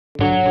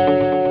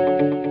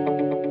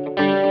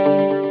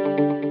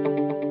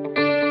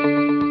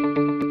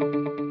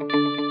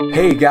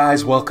Hey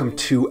guys, welcome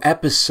to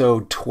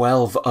episode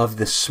 12 of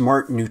the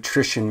Smart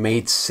Nutrition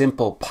Made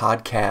Simple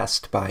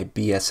podcast by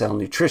BSL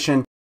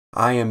Nutrition.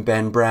 I am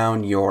Ben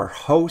Brown, your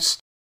host,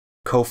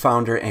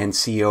 co-founder and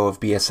CEO of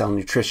BSL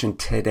Nutrition.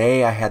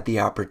 Today I had the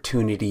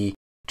opportunity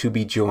to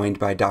be joined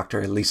by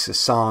Dr. Elisa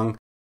Song.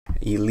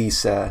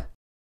 Elisa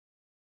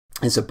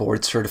is a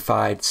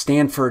board-certified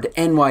Stanford,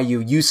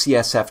 NYU,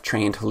 UCSF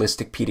trained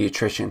holistic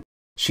pediatrician.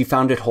 She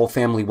founded Whole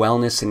Family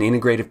Wellness, an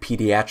integrative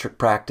pediatric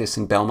practice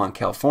in Belmont,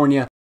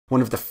 California,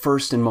 one of the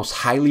first and most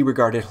highly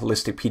regarded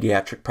holistic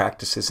pediatric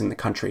practices in the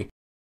country.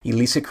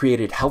 Elisa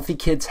created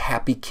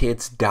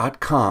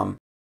HealthyKidsHappyKids.com,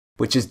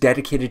 which is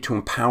dedicated to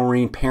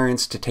empowering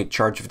parents to take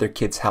charge of their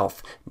kids'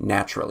 health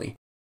naturally.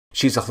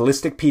 She's a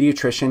holistic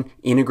pediatrician,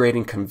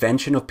 integrating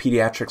conventional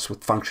pediatrics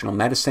with functional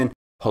medicine,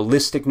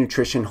 holistic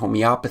nutrition,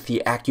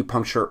 homeopathy,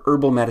 acupuncture,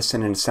 herbal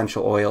medicine, and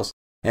essential oils,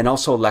 and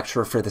also a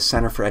lecturer for the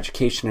Center for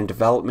Education and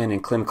Development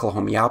in Clinical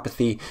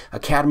Homeopathy,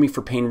 Academy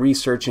for Pain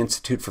Research,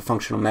 Institute for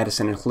Functional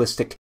Medicine, and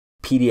Holistic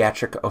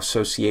Pediatric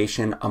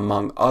Association,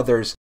 among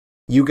others.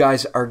 You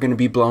guys are going to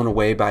be blown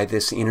away by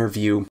this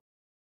interview.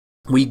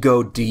 We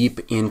go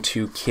deep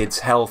into kids'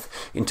 health,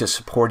 into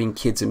supporting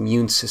kids'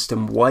 immune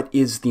system. What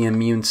is the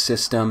immune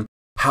system?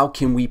 How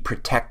can we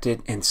protect it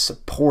and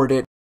support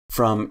it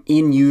from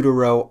in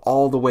utero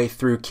all the way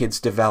through kids'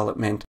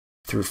 development,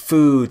 through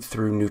food,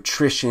 through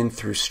nutrition,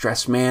 through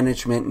stress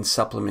management and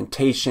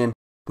supplementation.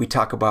 We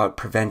talk about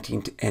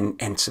preventing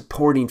and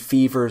supporting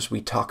fevers.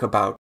 We talk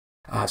about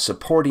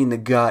supporting the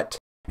gut.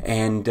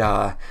 And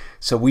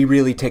so we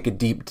really take a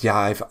deep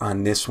dive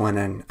on this one,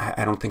 and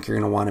I don't think you're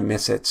going to want to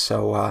miss it.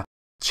 So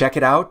check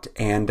it out.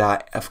 And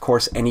of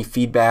course, any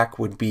feedback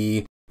would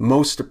be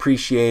most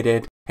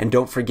appreciated. And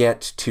don't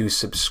forget to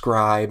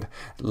subscribe,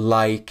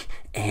 like,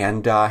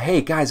 and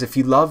hey guys, if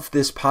you love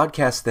this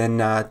podcast, then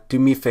do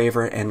me a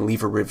favor and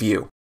leave a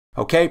review.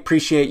 Okay,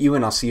 appreciate you,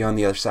 and I'll see you on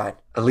the other side.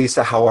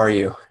 Elisa, how are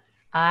you?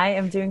 I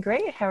am doing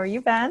great. How are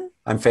you, Ben?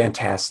 I'm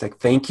fantastic.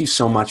 Thank you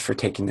so much for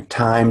taking the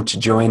time to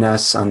join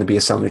us on the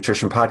BSL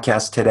Nutrition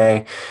podcast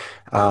today.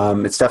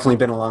 It's definitely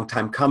been a long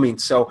time coming.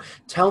 So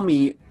tell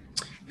me,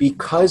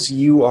 because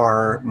you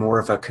are more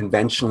of a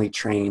conventionally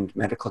trained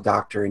medical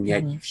doctor and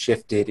yet you've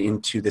shifted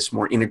into this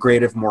more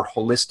integrative, more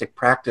holistic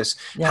practice,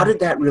 how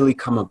did that really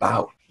come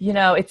about? You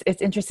know,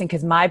 it's interesting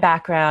because my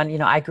background,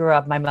 I grew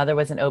up, my mother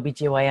was an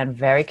OBGYN,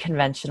 very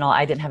conventional.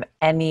 I didn't have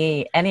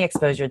any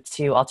exposure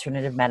to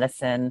alternative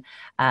medicine.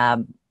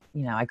 I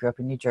grew up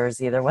in New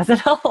Jersey. There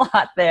wasn't a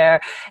lot there.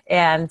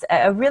 And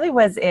it really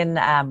was in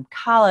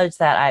college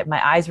that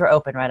my eyes were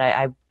open, right?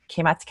 I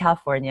came out to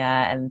California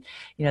and,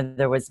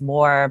 there was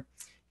more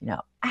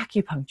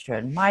acupuncture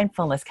and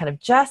mindfulness kind of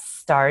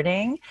just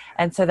starting.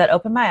 And so that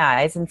opened my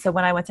eyes. And so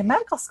when I went to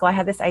medical school, I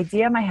had this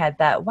idea in my head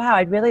that, wow,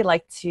 I'd really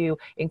like to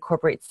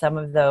incorporate some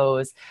of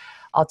those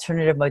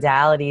alternative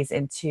modalities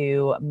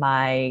into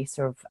my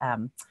sort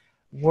of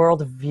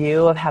world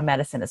view of how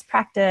medicine is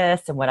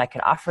practiced and what I could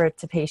offer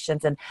to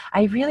patients. And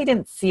I really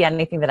didn't see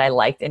anything that I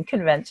liked in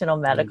conventional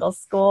medical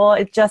school.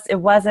 It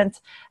wasn't,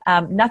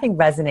 nothing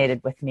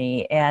resonated with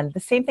me. And the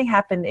same thing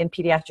happened in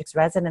pediatrics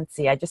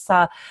residency. I just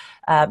saw,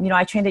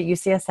 I trained at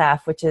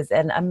UCSF, which is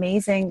an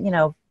amazing,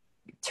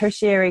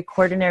 tertiary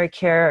quaternary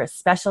care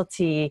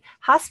specialty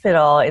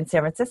hospital in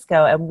San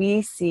Francisco. And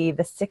we see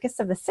the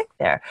sickest of the sick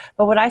there.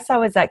 But what I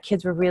saw was that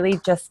kids were really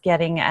just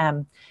getting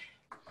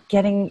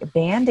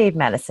Band-Aid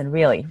medicine,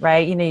 really,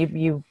 right?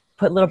 You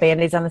put little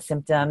Band-Aids on the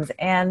symptoms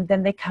and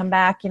then they come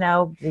back,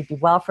 they'd be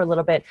well for a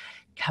little bit,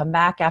 come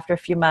back after a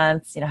few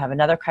months, have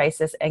another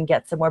crisis and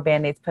get some more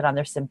Band-Aids put on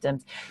their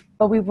symptoms.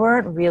 But we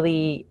weren't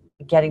really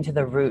getting to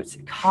the root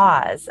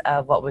cause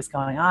of what was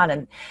going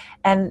on.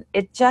 And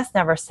it just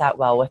never sat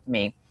well with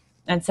me.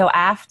 And so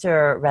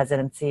after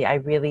residency, I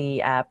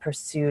really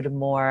pursued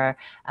more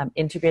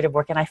integrative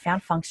work, and I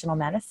found functional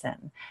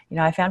medicine.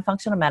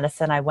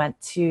 I went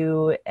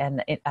to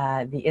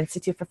the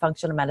Institute for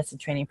Functional Medicine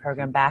training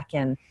program back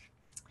in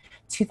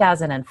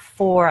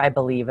 2004, I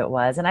believe it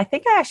was. And I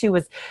think I actually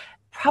was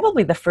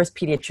probably the first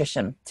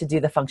pediatrician to do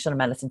the functional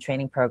medicine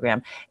training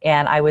program.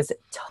 And I was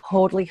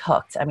totally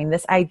hooked. I mean,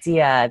 this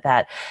idea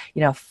that,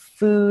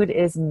 food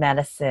is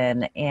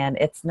medicine, and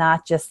it's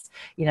not just,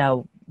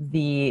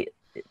 the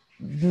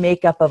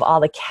makeup of all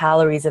the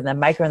calories and the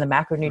micro and the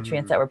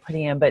macronutrients that we're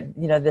putting in, but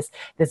this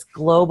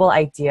global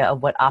idea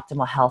of what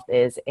optimal health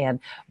is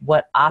and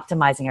what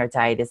optimizing our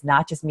diet is,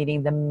 not just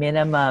meeting the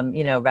minimum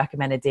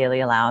recommended daily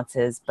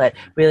allowances, but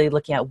really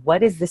looking at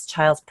what is this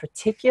child's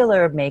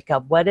particular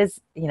makeup, what is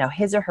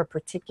his or her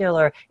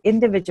particular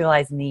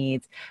individualized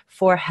needs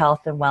for health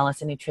and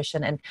wellness and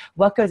nutrition, and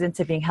what goes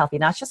into being healthy,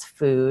 not just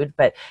food,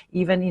 but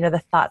even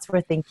the thoughts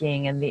we're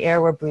thinking and the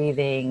air we're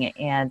breathing,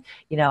 and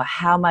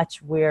how much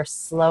we're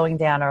slowing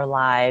down our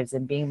lives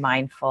and being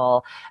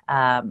mindful.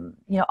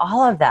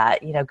 All of that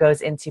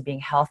goes into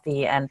being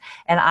healthy, and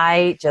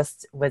I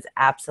just was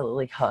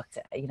absolutely hooked.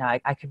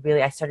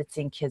 I started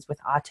seeing kids with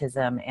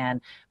autism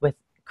and with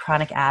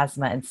chronic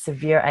asthma and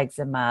severe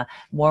eczema,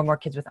 more and more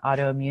kids with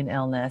autoimmune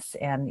illness.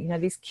 And,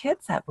 these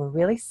kids that were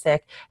really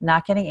sick,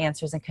 not getting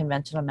answers in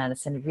conventional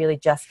medicine, really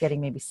just getting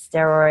maybe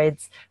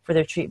steroids for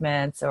their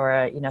treatments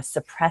or,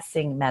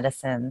 suppressing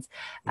medicines.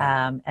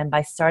 Yeah. And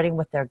by starting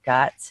with their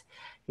gut,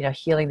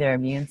 healing their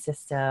immune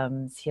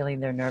systems, healing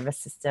their nervous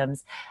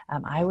systems.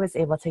 I was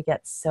able to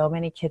get so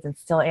many kids, and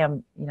still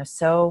am,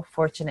 so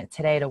fortunate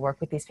today to work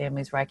with these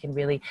families where I can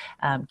really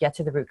get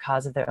to the root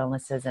cause of their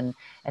illnesses and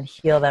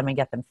heal them and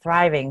get them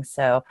thriving.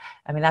 So,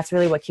 that's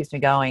really what keeps me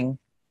going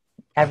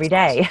every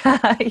That's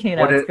day.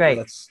 It's great.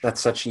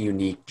 that's such a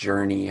unique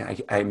journey.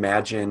 I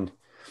imagine.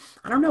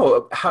 I don't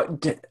know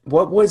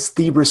what was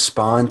the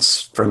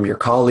response from your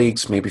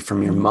colleagues, maybe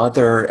from your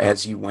mother,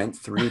 as you went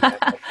through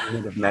that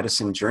alternative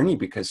medicine journey?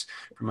 Because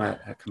from a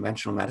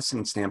conventional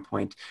medicine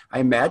standpoint, I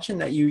imagine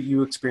that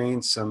you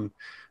experienced some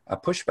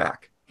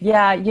pushback.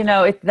 Yeah,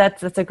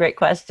 that's a great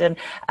question.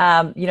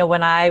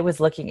 When I was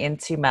looking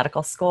into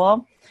medical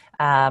school,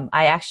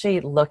 I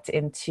actually looked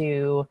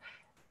into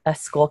a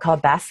school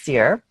called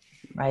Bastyr,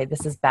 right?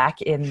 This is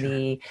back in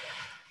the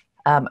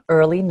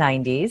early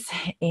 90s.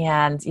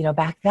 And,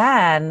 back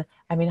then,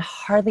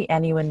 hardly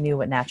anyone knew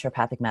what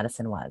naturopathic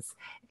medicine was.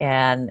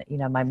 And,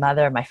 my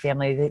mother, my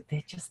family,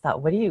 they just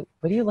thought, what are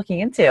you looking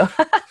into?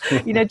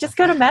 Just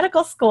go to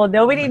medical school.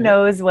 Nobody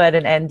knows what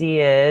an ND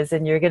is,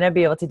 and you're going to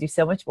be able to do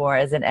so much more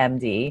as an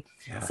MD.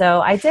 Yeah.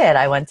 So I did.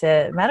 I went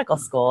to medical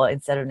school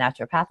instead of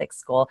naturopathic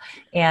school.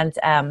 And,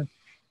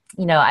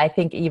 I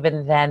think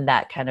even then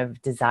that kind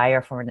of desire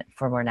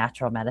for more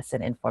natural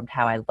medicine informed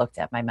how I looked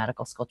at my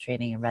medical school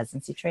training and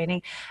residency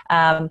training.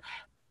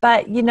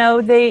 But,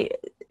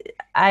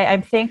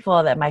 I'm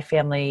thankful that my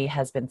family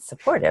has been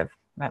supportive.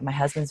 Right? My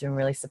husband's been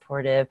really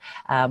supportive.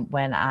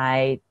 When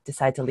I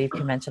decided to leave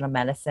conventional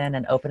medicine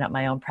and open up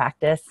my own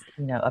practice,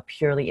 a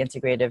purely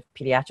integrative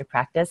pediatric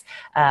practice,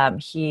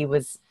 he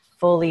was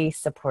fully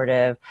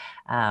supportive,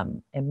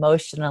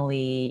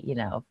 emotionally,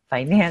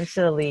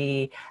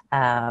 financially,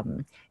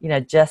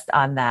 just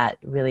on that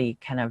really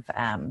kind of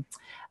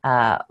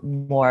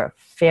more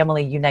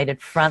family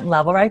united front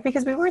level, right?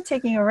 Because we were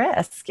taking a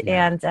risk,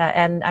 and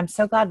I'm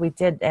so glad we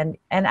did. And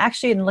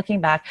actually, in looking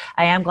back,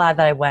 I am glad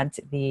that I went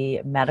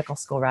the medical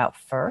school route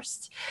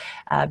first,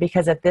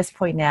 because at this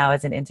point now,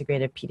 as an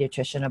integrated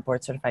pediatrician, a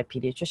board certified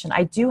pediatrician,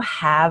 I do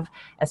have,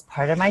 as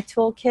part of my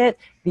toolkit,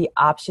 the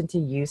option to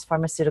use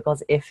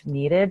pharmaceuticals if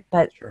needed.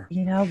 But Sure.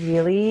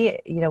 Really,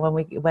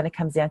 when it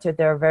comes down to it,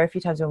 there are very few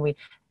times when we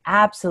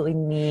absolutely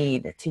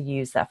need to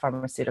use that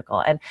pharmaceutical.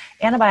 And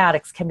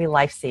antibiotics can be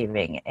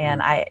life-saving.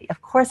 And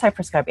of course I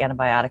prescribe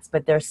antibiotics,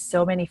 but there's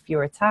so many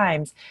fewer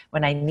times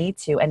when I need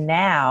to. And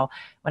now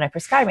when I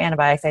prescribe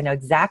antibiotics, I know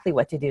exactly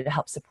what to do to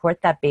help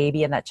support that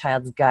baby and that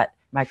child's gut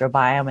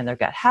microbiome and their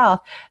gut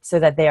health so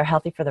that they are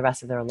healthy for the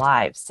rest of their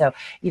lives. So,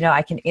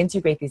 I can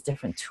integrate these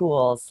different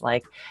tools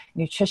like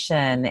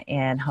nutrition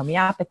and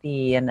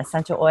homeopathy and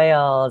essential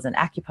oils and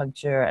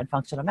acupuncture and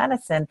functional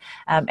medicine.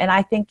 And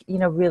I think,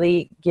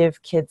 really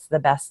give kids the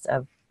best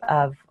of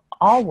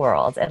all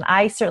worlds. And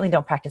I certainly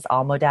don't practice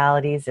all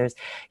modalities. There's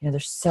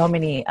so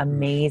many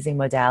amazing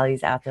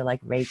modalities out there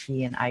like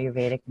Reiki and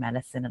Ayurvedic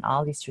medicine and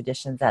all these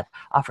traditions that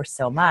offer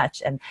so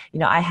much. And,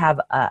 I have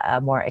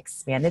a more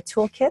expanded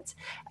toolkit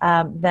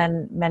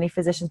than many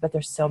physicians, but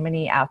there's so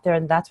many out there.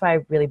 And that's why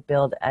I really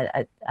build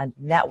a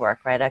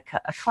network, right? A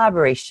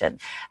collaboration.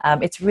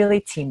 It's really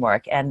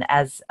teamwork. And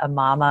as a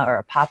mama or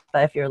a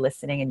papa, if you're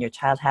listening and your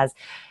child has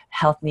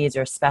health needs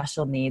or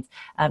special needs,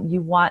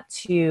 you want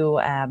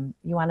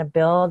to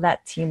build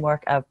that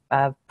teamwork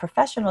of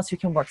professionals who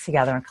can work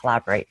together and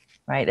collaborate.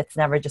 Right? It's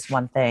never just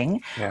one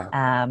thing,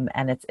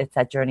 and it's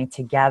that journey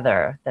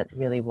together that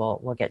really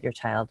will get your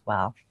child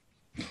well.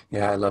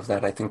 Yeah, I love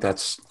that. I think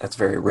that's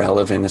very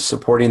relevant, is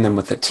supporting them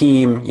with a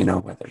team,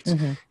 whether it's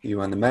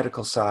you on the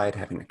medical side,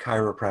 having a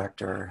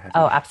chiropractor, having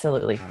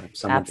absolutely.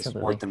 Someone Absolutely. to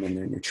support them in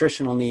their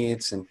nutritional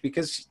needs. And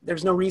because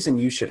there's no reason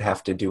you should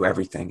have to do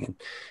everything, and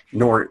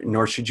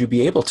nor should you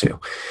be able to.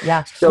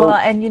 Yeah. So, well,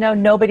 and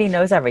nobody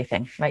knows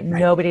everything, right?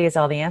 Nobody has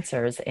all the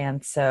answers.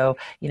 And so,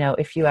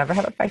 if you ever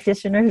have a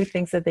practitioner who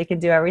thinks that they can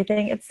do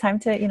everything, it's time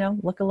to,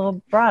 look a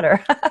little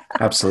broader.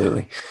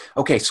 Absolutely.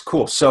 Okay, so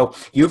cool. So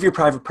you have your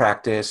private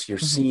practice, you're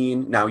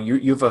seeing, now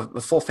you have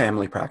a full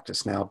family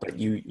practice now, but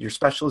your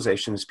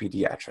specialization is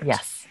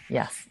pediatrics.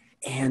 Yes.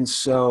 And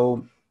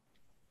so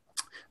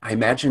I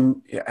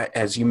imagine,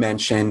 as you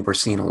mentioned, we're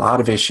seeing a lot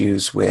of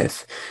issues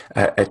with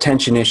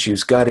attention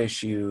issues, gut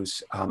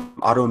issues,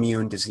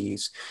 autoimmune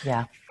disease.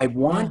 Yeah. I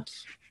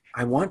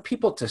want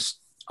people to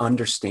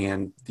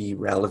understand the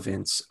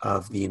relevance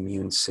of the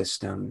immune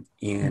system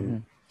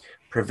in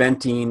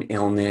preventing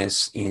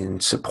illness, in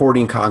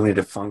supporting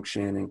cognitive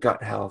function and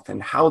gut health,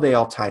 and how they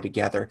all tie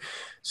together.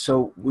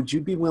 So would you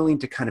be willing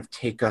to kind of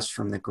take us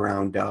from the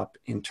ground up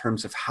in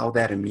terms of how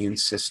that immune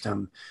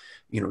system,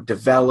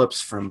 develops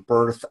from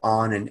birth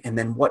on, and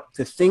then what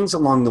the things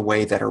along the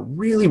way that are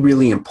really,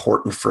 really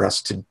important for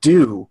us to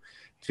do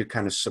to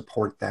kind of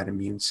support that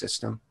immune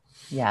system?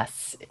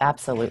 Yes,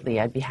 absolutely.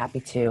 I'd be happy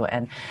to.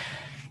 And,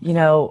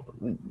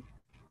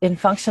 in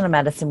functional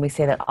medicine, we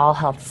say that all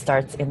health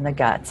starts in the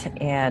gut,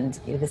 and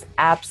this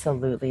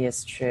absolutely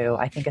is true.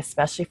 I think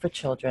especially for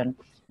children,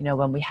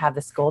 when we have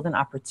this golden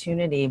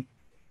opportunity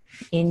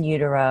in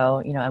utero,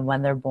 and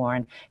when they're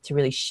born, to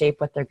really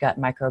shape what their gut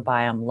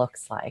microbiome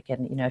looks like.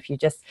 And, if you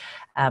just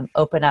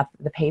open up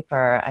the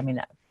paper, I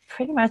mean,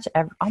 pretty much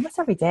almost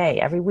every day,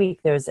 every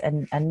week, there's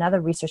another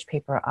research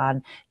paper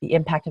on the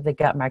impact of the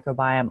gut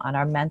microbiome on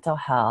our mental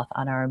health,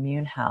 on our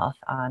immune health,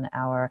 on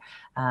our,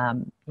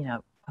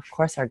 of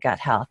course, our gut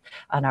health,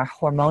 on our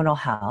hormonal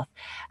health.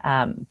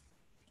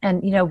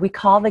 And, we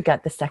call the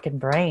gut the second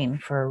brain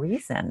for a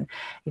reason.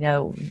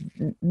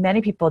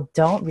 Many people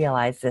don't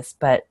realize this,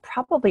 but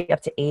probably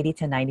up to 80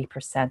 to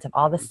 90% of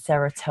all the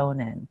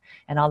serotonin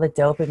and all the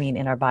dopamine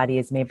in our body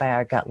is made by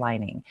our gut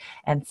lining.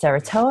 And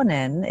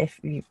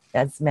serotonin,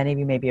 as many of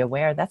you may be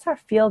aware, that's our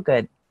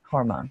feel-good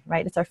hormone,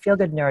 right? It's our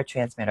feel-good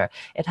neurotransmitter.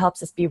 It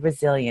helps us be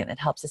resilient. It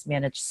helps us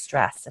manage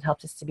stress. It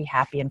helps us to be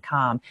happy and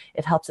calm.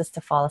 It helps us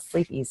to fall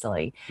asleep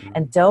easily.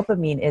 And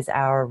dopamine is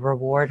our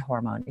reward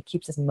hormone. It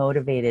keeps us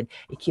motivated.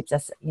 It keeps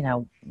us,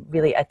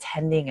 really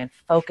attending and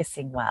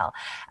focusing well.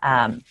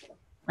 And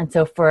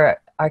so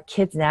for our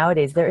kids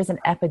nowadays, there is an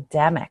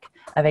epidemic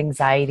of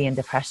anxiety and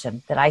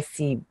depression that I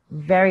see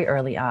very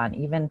early on,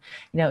 even,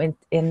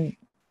 in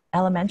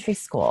elementary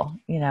school.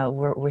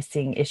 We're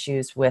seeing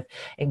issues with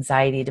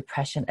anxiety,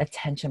 depression,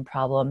 attention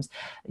problems,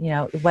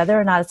 whether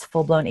or not it's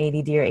full-blown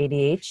ADD or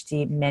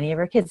ADHD. Many of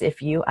our kids,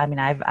 this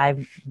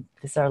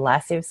is our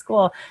last day of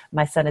school.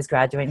 My son is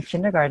graduating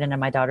kindergarten and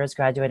my daughter is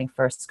graduating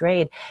first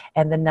grade.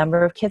 And the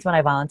number of kids when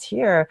I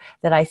volunteer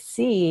that I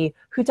see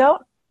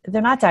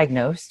they're not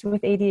diagnosed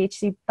with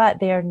ADHD, but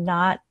they are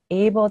not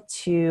able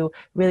to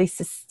really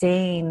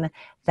sustain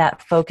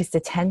that focused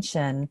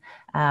attention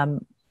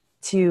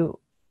to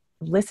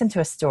listen to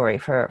a story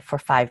for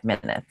 5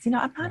 minutes.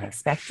 I'm not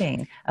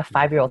expecting a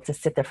 5-year-old to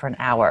sit there for an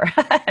hour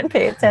and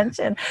pay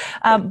attention,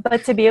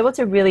 but to be able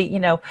to really,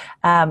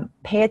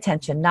 pay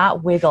attention,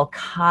 not wiggle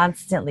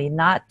constantly,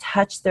 not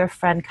touch their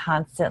friend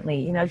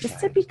constantly, just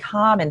to be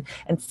calm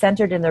and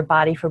centered in their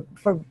body for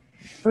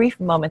brief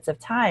moments of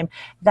time.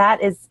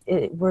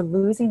 We're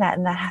losing that,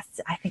 and that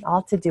has, I think,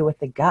 all to do with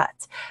the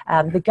gut.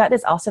 The gut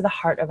is also the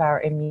heart of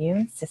our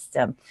immune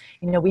system.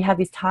 We have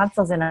these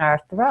tonsils in our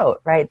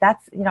throat, right?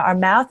 That's, our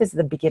mouth is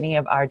the beginning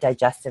of our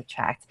digestive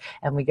tract,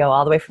 and we go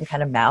all the way from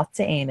kind of mouth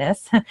to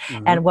anus.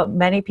 And what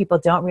many people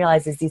don't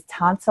realize is these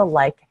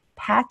tonsil-like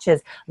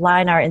patches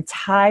line our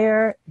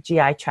entire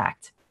GI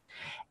tract.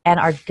 And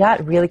our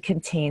gut really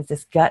contains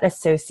this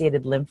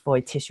gut-associated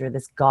lymphoid tissue, or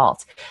this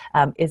GALT,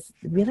 is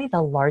really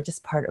the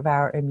largest part of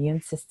our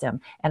immune system.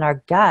 And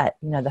our gut,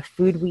 the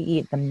food we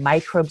eat, the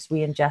microbes we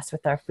ingest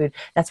with our food,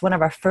 that's one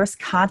of our first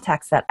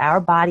contacts that our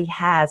body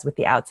has with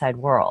the outside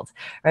world,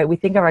 right? We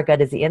think of our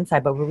gut as the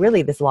inside, but we're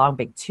really this long,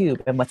 big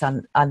tube. And what's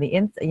on the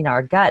inside,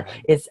 our gut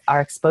is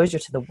our exposure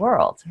to the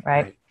world,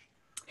 right?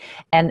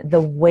 And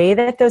the way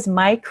that those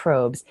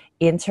microbes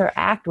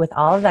interact with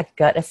all of that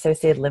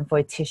gut-associated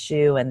lymphoid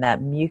tissue and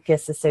that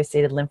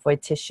mucus-associated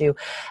lymphoid tissue,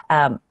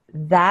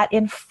 that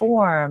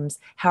informs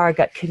how our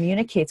gut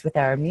communicates with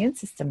our immune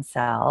system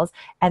cells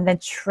and then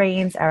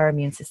trains our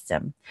immune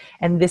system.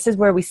 And this is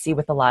where we see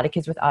with a lot of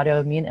kids with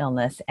autoimmune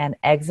illness, and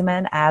eczema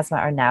and asthma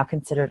are now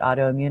considered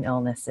autoimmune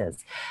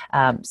illnesses.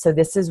 So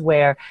this is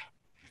where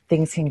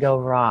things can go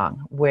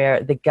wrong,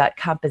 where the gut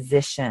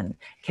composition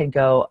can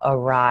go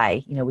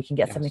awry. We can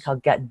get something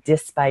called gut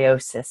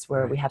dysbiosis,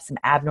 where we have some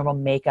abnormal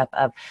makeup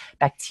of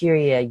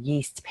bacteria,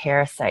 yeast,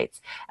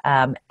 parasites,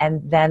 and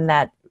then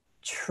that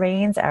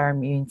trains our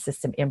immune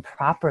system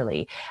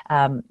improperly.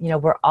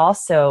 We're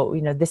also,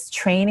 this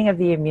training of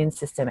the immune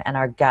system and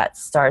our gut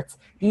starts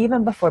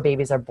even before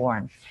babies are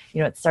born.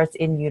 It starts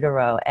in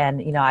utero.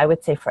 And, I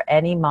would say for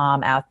any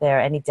mom out there,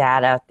 any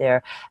dad out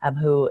there,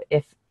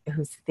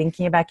 who's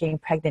thinking about getting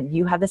pregnant,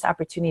 you have this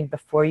opportunity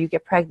before you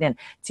get pregnant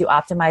to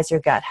optimize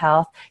your gut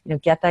health,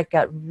 get that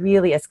gut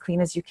really as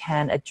clean as you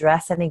can,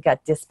 address any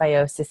gut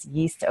dysbiosis,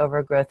 yeast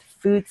overgrowth,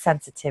 food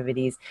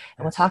sensitivities.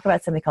 And we'll talk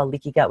about something called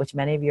leaky gut, which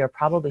many of you are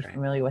probably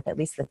familiar with, at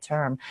least the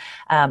term.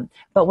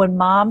 But when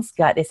mom's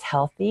gut is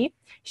healthy,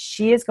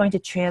 she is going to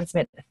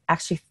transmit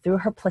actually through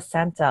her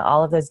placenta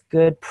all of those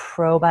good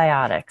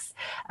probiotics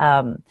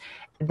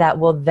that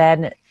will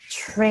then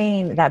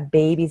train that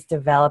baby's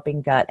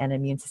developing gut and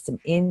immune system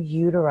in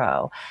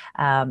utero,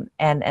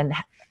 and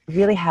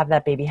really have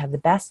that baby have the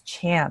best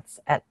chance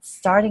at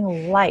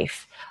starting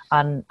life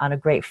on a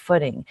great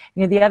footing.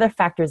 The other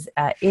factors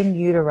in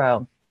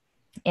utero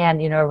and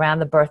around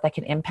the birth that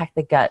can impact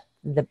the gut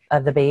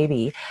of the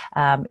baby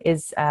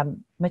is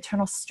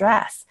maternal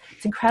stress.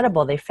 It's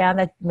incredible. They found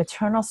that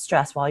maternal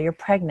stress while you're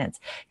pregnant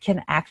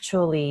can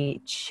actually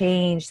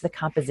change the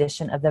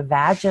composition of the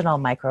vaginal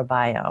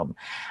microbiome.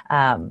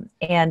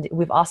 And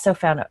we've also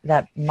found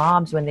that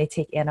moms, when they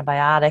take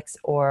antibiotics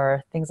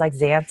or things like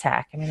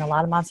Zantac, a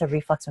lot of moms have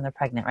reflux when they're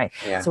pregnant, right?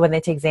 Yeah. So when they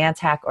take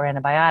Zantac or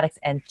antibiotics,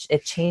 and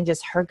it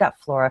changes her gut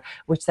flora,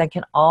 which then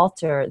can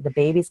alter the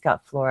baby's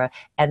gut flora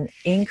and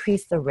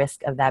increase the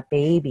risk of that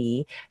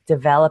baby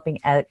developing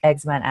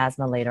eczema and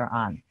asthma later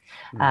on.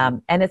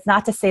 And it's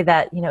not to say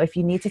that, you know, if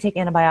you need to take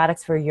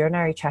antibiotics for a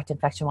urinary tract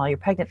infection while you're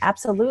pregnant,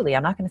 absolutely.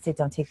 I'm not going to say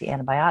don't take the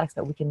antibiotics,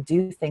 but we can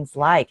do things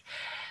like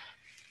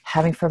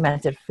having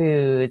fermented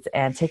foods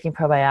and taking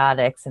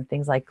probiotics and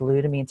things like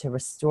glutamine to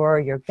restore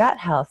your gut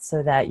health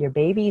so that your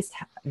baby's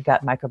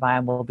gut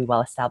microbiome will be well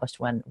established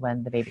when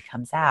the baby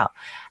comes out.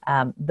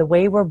 The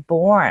way we're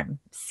born,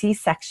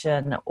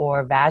 C-section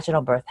or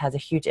vaginal birth, has a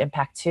huge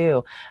impact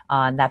too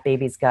on that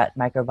baby's gut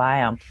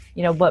microbiome.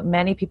 You know, what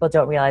many people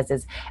don't realize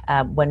is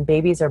when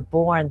babies are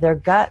born, their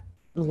gut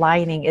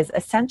lining is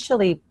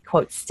essentially,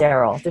 quote,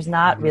 sterile. There's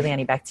not really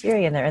any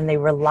bacteria in there, and they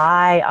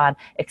rely on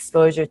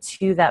exposure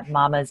to that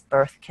mama's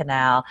birth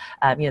canal,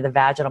 you know, the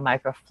vaginal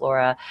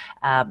microflora,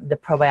 the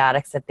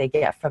probiotics that they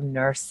get from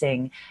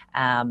nursing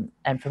and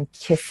from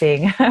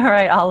kissing,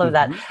 right? All of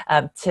that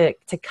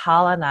to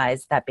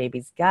colonize that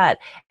baby's gut.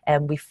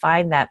 And we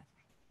find that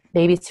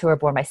babies who are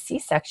born by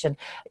C-section,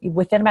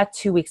 within about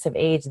 2 weeks of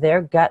age,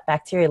 their gut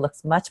bacteria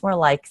looks much more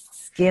like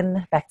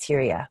skin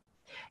bacteria,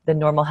 the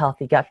normal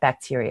healthy gut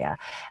bacteria.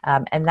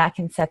 And that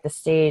can set the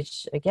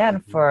stage, again,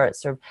 for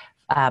sort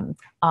of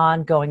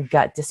ongoing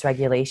gut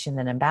dysregulation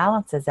and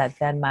imbalances that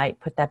then might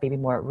put that baby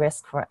more at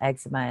risk for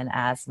eczema and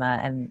asthma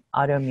and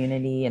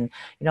autoimmunity and,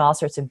 you know, all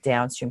sorts of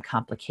downstream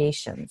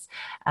complications.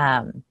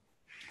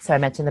 So I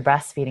mentioned the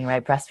breastfeeding,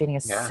 right? Breastfeeding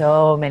has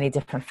so many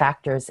different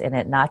factors in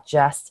it, not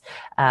just,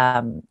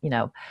 you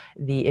know,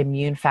 the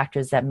immune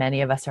factors that many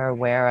of us are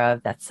aware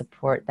of that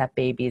support that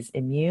baby's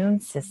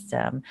immune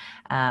system,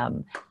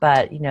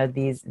 but, you know,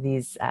 these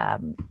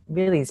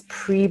really these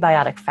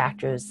prebiotic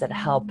factors that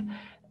help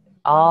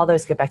all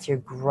those good bacteria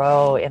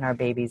grow in our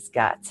baby's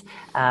gut.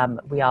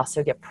 We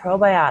also get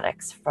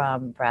probiotics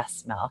from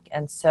breast milk.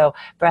 And so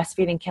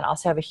breastfeeding can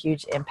also have a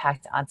huge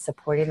impact on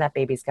supporting that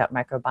baby's gut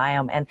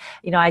microbiome. And,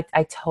 you know, I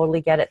totally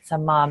get it.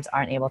 Some moms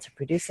aren't able to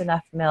produce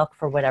enough milk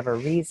for whatever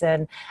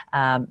reason,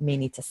 may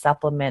need to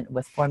supplement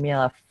with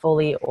formula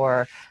fully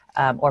or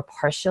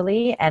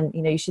partially. And,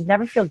 you know, you should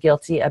never feel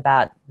guilty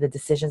about the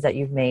decisions that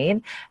you've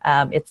made.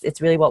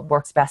 It's really what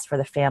works best for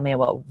the family and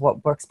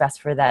what works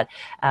best for that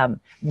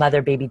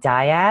mother-baby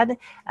dyad.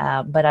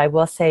 But I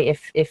will say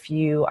if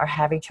you are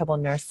having trouble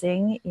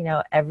nursing, you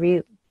know,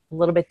 every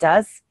little bit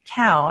does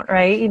count,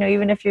 right? You know,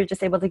 even if you're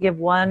just able to give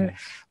one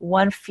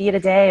feed a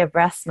day of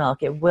breast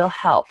milk, it will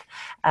help.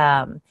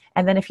 And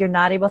then if you're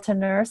not able to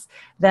nurse,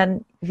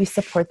 then you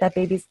support that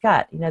baby's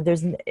gut. You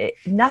know,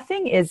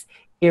 nothing is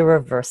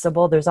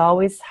irreversible. There's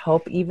always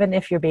hope. Even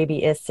if your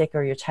baby is sick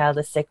or your child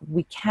is sick,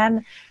 we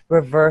can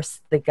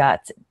reverse the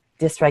gut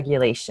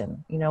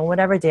dysregulation, you know,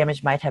 whatever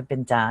damage might have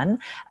been done.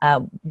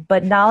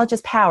 But knowledge is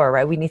power,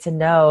 right? We need to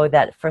know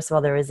that, first of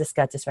all, there is this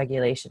gut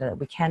dysregulation and that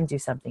we can do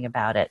something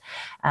about it.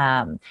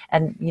 And,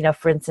 you know,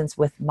 for instance,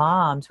 with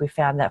moms, we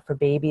found that for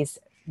babies,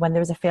 when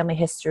there's a family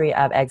history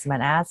of eczema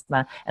and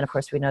asthma, and of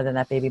course we know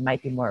that baby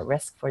might be more at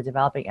risk for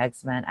developing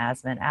eczema and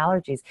asthma and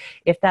allergies,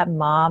 if that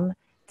mom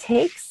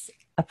takes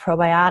a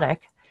probiotic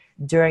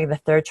during the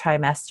 3rd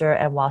trimester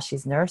and while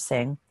she's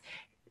nursing,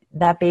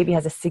 that baby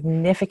has a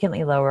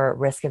significantly lower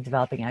risk of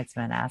developing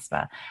eczema and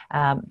asthma.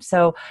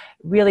 So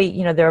really,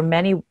 you know, there are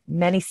many,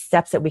 many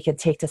steps that we can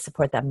take to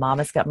support that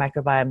mama's gut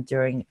microbiome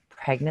during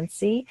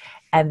pregnancy,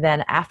 and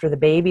then after the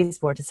baby is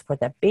born, to support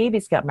that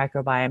baby's gut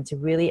microbiome to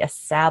really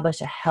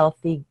establish a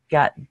healthy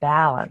gut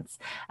balance.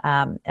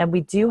 And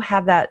we do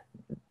have that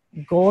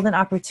golden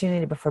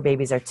opportunity before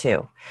babies are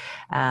 2.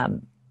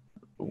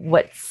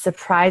 What's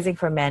surprising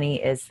for many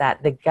is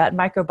that the gut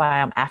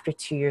microbiome after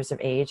 2 years of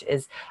age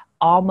is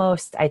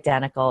almost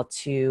identical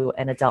to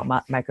an adult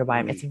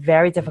microbiome. It's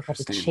very difficult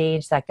to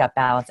change that gut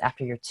balance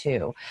after you're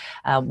 2,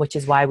 which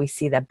is why we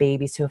see that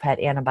babies who have had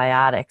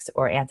antibiotics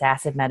or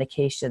antacid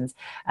medications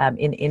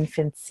in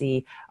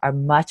infancy are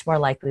much more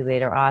likely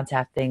later on to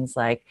have things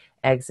like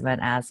eczema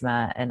and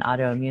asthma and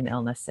autoimmune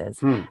illnesses.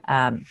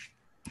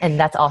 And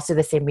that's also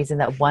the same reason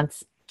that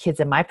once kids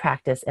in my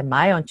practice and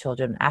my own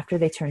children, after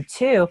they turn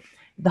 2,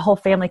 the whole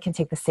family can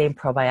take the same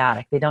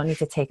probiotic. They don't need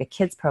to take a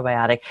kid's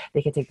probiotic.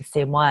 They can take the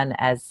same one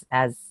as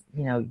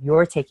you know,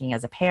 you're taking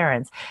as a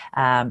parent.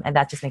 And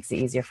that just makes it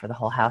easier for the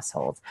whole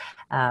household.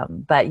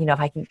 But, you know, if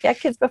I can get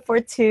kids before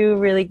 2,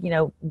 really, you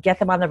know, get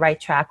them on the right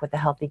track with a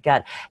healthy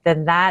gut,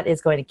 then that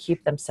is going to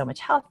keep them so much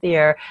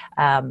healthier.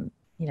 You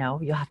know,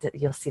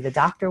 you'll see the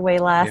doctor way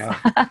less,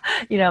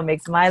 you know,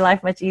 makes my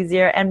life much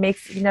easier and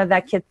makes, you know,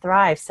 that kid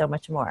thrive so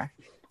much more.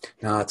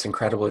 No, it's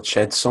incredible. It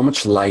sheds so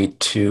much light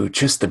to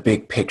just the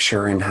big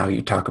picture and how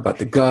you talk about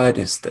the gut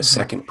is the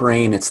second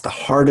brain. It's the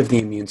heart of the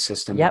immune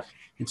system. Yep.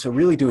 And so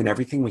really doing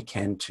everything we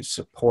can to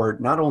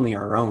support not only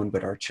our own,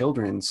 but our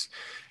children's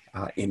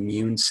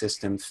immune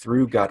system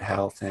through gut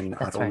health. And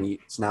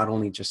it's not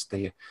only just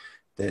the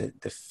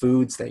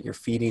foods that you're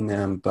feeding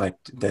them, but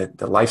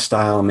the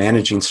lifestyle,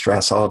 managing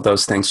stress, all of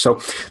those things.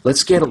 So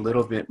let's get a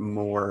little bit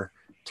more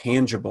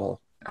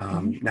tangible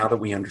now that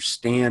we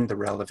understand the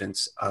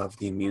relevance of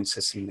the immune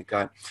system in the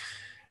gut.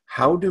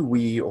 how do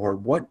we, or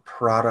what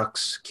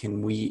products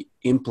can we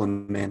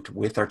implement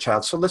with our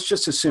child? So let's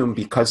just assume,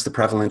 because the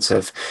prevalence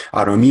of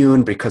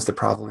autoimmune, because the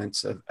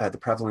prevalence of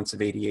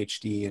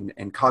ADHD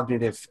and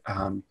cognitive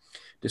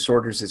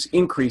disorders is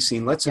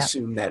increasing, let's Yep.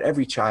 assume that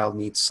every child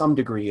needs some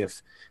degree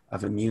of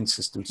immune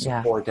system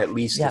support, at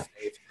least Yep.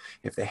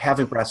 if they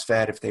haven't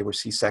breastfed, if they were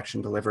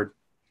C-section delivered.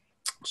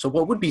 So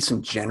what would be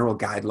some general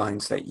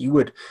guidelines that you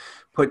would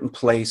put in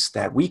place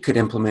that we could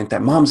implement,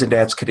 that moms and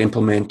dads could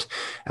implement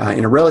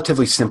in a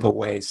relatively simple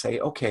way? Say,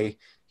 okay,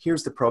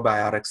 here's the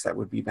probiotics that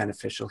would be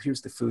beneficial.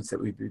 Here's the foods that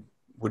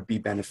would be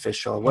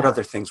beneficial. What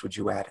other things would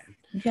you add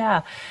in?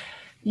 Yeah.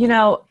 You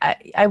know,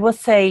 I will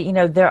say, you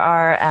know, there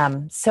are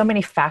so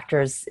many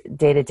factors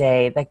day to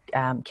day that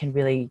can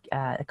really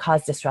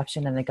cause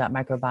disruption in the gut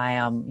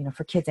microbiome, you know,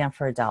 for kids and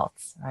for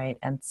adults, right?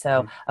 And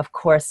so, of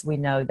course, we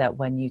know that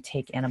when you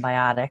take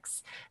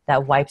antibiotics,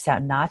 that wipes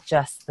out not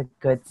just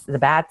the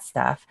bad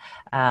stuff,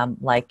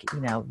 like,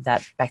 you know,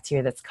 that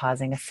bacteria that's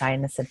causing a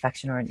sinus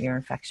infection or an ear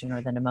infection or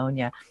the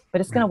pneumonia,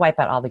 but it's going to wipe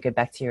out all the good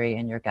bacteria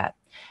in your gut.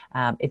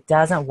 It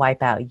doesn't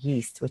wipe out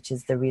yeast, which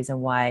is the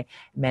reason why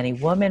many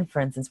women, for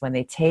instance, when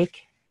they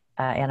take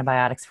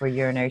antibiotics for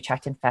urinary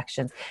tract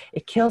infections,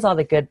 it kills all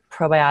the good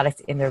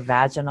probiotics in their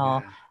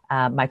vaginal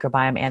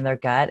microbiome and their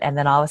gut, and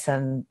then all of a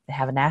sudden they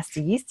have a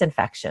nasty yeast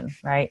infection,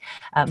 right?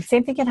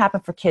 Same thing can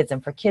happen for kids,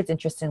 and for kids,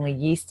 interestingly,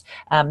 yeast,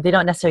 they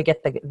don't necessarily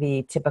get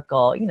the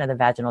typical, you know, the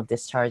vaginal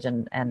discharge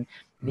and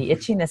the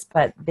itchiness,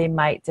 but they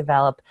might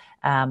develop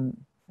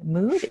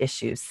mood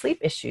issues, sleep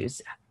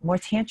issues, more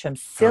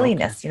tantrums,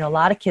 silliness. You know, a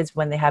lot of kids,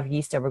 when they have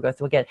yeast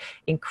overgrowth, will get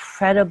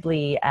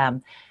incredibly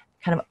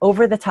kind of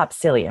over the top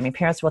silly. I mean,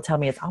 parents will tell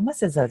me it's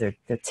almost as though they're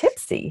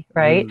tipsy,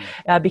 right?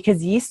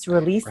 Because yeast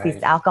release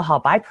these alcohol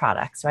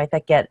byproducts, right,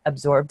 that get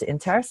absorbed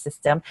into our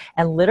system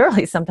and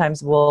literally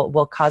sometimes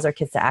will cause our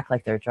kids to act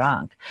like they're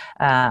drunk.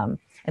 And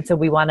so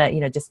we want to,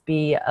 you know, just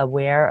be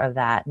aware of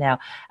that. Now,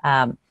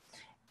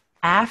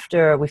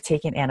 after we've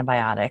taken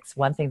antibiotics,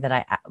 one thing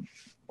that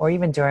or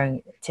even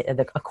during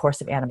a course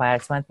of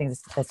antibiotics, one of the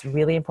things that's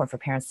really important for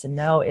parents to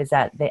know is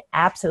that they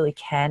absolutely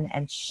can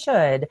and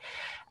should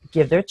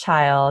give their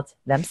child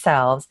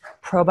themselves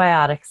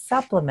probiotic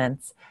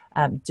supplements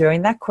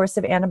during that course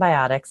of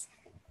antibiotics,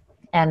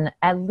 and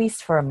at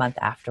least for a month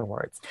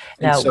afterwards.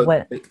 And so,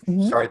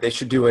 sorry, they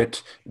should do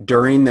it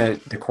during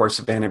the course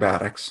of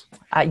antibiotics.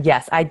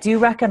 Yes, I do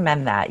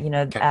recommend that, you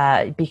know,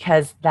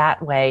 because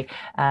that way,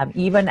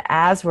 even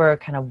as we're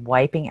kind of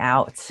wiping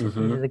out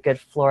the good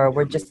flora,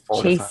 we're just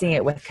chasing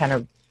it with kind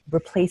of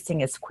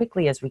replacing as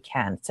quickly as we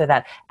can so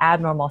that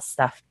abnormal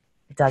stuff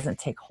doesn't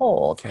take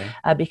hold,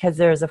 because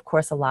there's, of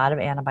course, a lot of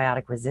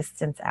antibiotic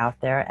resistance out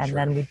there, and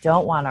then we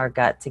don't want our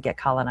gut to get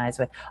colonized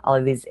with all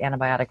of these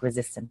antibiotic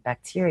resistant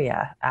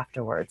bacteria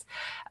afterwards.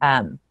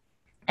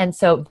 And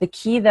so the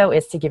key, though,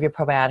 is to give your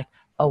probiotic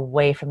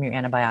away from your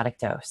antibiotic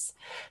dose.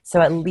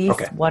 So at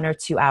least 1 or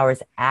 2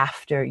 hours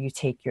after you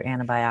take your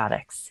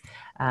antibiotics.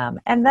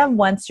 And then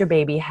once your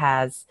baby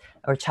has,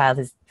 or child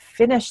has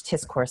finished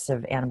his course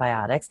of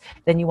antibiotics,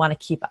 then you want to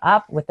keep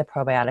up with the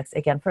probiotics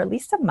again for at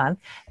least a month.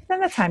 Then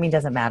the timing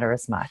doesn't matter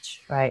as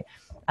much, right?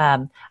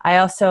 I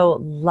also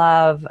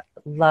love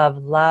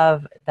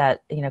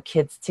that, you know,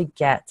 kids to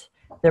get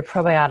their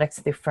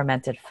probiotics through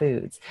fermented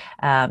foods.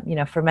 You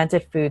know,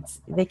 fermented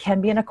foods, they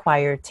can be an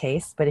acquired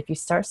taste, but if you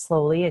start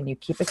slowly and you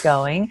keep it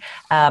going,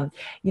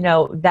 you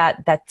know,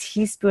 that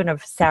teaspoon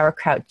of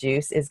sauerkraut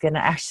juice is going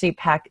to actually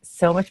pack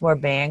so much more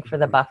bang for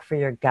the buck for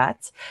your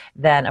gut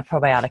than a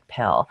probiotic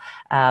pill.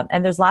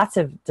 And there's lots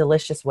of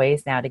delicious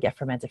ways now to get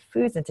fermented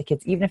foods into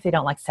kids, even if they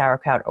don't like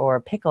sauerkraut or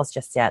pickles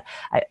just yet.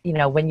 You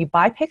know, when you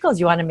buy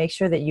pickles, you want to make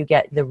sure that you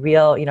get the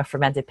real, you know,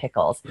 fermented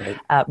pickles,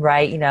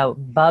 right? You know,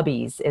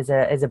 Bubby's is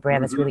a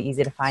brand that's really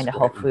easy to find at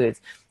Whole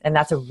Foods, and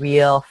that's a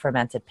real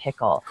fermented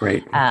pickle.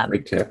 Great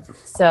tip.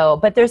 So,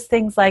 but there's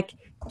things like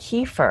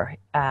kefir,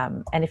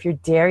 and if you're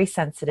dairy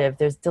sensitive,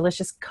 there's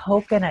delicious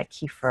coconut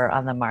kefir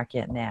on the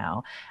market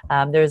now.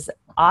 There's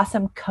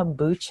awesome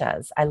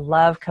kombuchas. I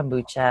love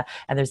kombucha,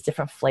 and there's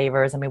different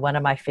flavors. I mean, one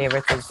of my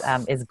favorites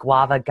is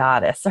guava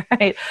goddess,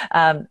 right?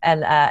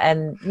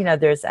 And you know,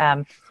 there's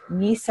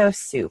miso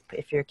soup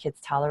if your kids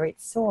tolerate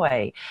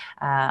soy.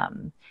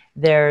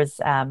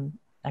 There's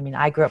I mean,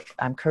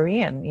 I'm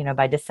Korean, you know,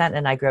 by descent,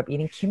 and I grew up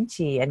eating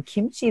kimchi. And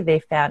kimchi,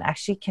 they found,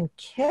 actually can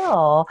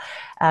kill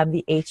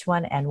the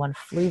H1N1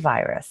 flu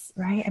virus,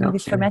 right? I mean,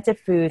 these fermented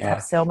foods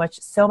have so much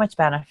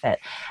benefit.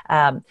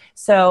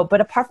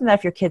 But apart from that,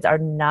 if your kids are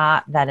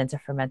not that into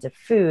fermented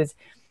foods,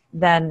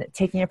 then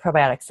taking a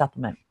probiotic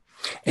supplement.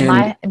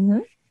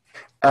 And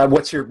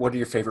what are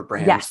your favorite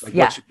brands?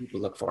 What should people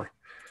look for?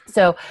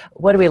 So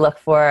what do we look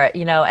for?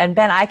 You know, and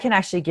Ben, I can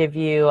actually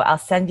I'll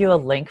send you a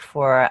link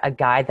for a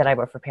guide that I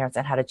wrote for parents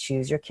on how to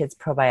choose your kid's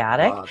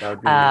probiotic,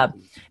 that would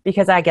be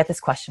because I get this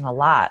question a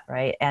lot,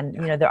 right? And,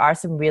 you know, there are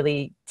some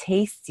really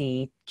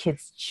tasty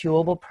kids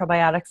chewable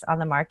probiotics on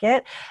the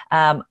market.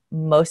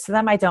 Most of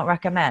them I don't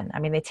recommend. I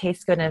mean, they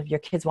taste good, and if your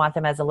kids want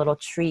them as a little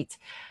treat,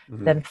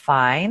 then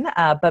fine.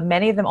 But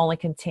many of them only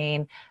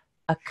contain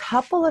a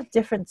couple of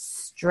different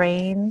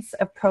strains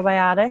of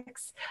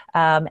probiotics,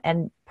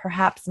 and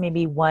perhaps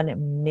maybe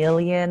 1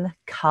 million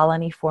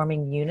colony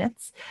forming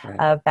units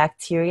of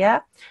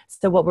bacteria.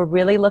 So what we're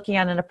really looking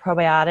at in a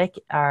probiotic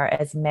are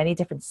as many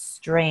different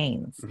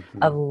strains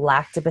of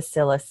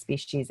lactobacillus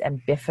species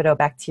and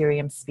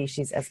bifidobacterium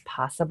species as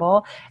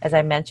possible. As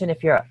I mentioned,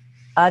 if you're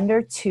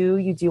under 2,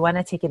 you do want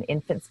to take an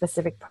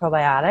infant-specific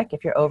probiotic.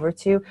 If you're over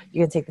 2,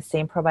 you can take the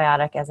same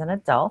probiotic as an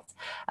adult.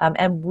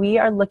 And we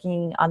are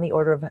looking on the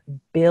order of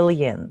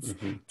billions,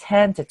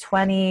 10 to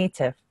 20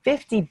 to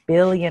 50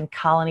 billion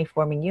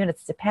colony-forming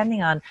units,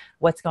 depending on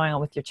what's going on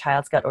with your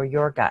child's gut or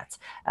your gut.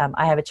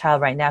 I have a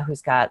child right now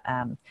who's got,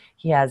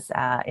 he has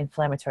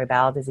inflammatory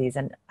bowel disease,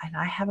 and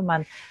I have him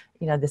on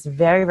this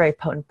very, very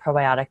potent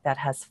probiotic that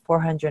has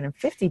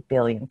 450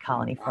 billion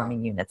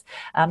colony-forming units.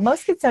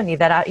 Most kids don't need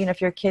that. If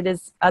your kid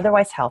is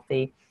otherwise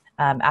healthy,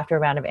 after a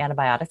round of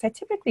antibiotics, I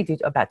typically do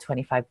about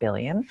 25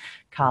 billion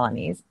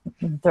colonies.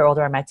 If they're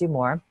older, I might do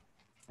more.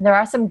 There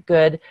are some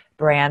good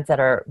brands that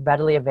are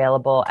readily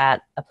available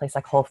at a place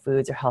like Whole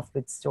Foods or health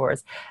food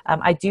stores.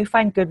 I do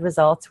find good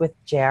results with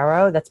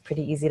Jarrow. That's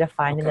pretty easy to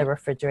find in the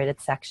refrigerated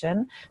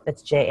section.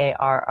 That's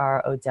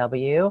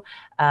Jarrow.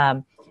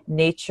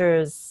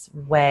 Nature's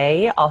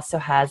Way also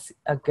has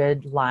a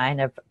good line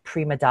of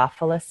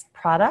Primodophilus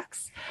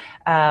products.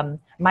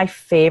 My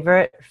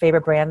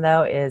favorite brand,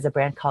 though, is a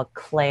brand called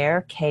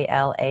Claire,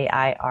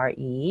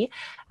 Klaire.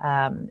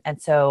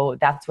 And so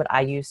that's what I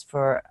use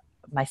for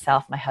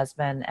myself, my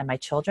husband, and my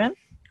children.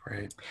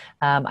 Right.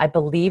 I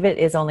believe it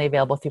is only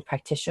available through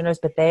practitioners,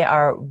 but they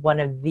are one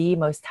of the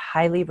most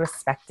highly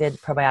respected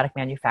probiotic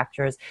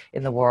manufacturers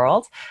in the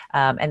world.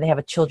 And they have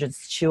a children's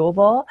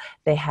chewable.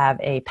 They have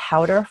a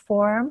powder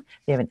form.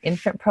 They have an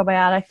infant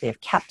probiotic. They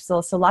have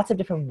capsules. So lots of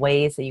different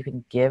ways that you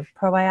can give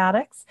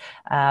probiotics.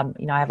 I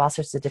have all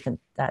sorts of different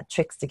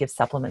tricks to give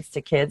supplements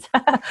to kids.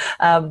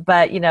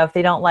 But, if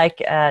they don't like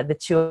the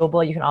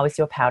chewable, you can always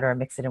do a powder and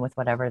mix it in with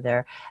whatever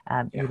they're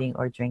eating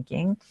or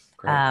drinking.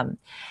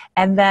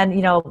 And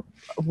then,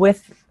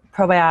 with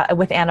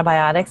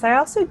antibiotics, I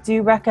also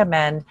do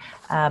recommend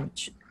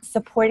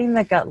supporting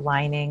the gut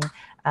lining,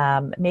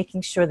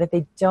 making sure that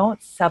they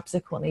don't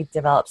subsequently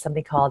develop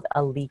something called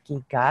a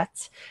leaky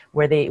gut,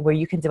 where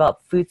you can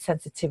develop food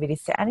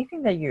sensitivities to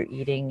anything that you're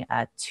eating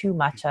too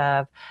much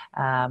of,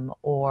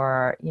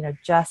 or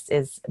just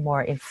is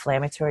more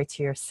inflammatory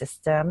to your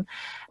system.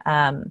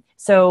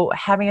 So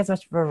having as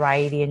much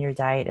variety in your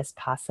diet as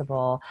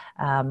possible,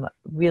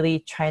 really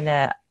trying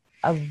to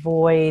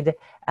avoid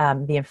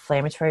the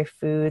inflammatory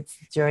foods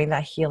during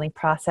that healing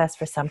process.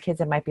 For some kids,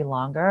 it might be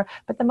longer,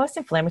 but the most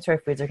inflammatory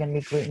foods are going to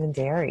be gluten and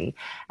dairy.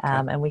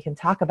 And we can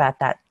talk about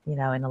that, in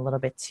a little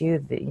bit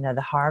too,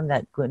 the harm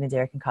that gluten and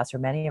dairy can cause for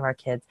many of our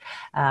kids.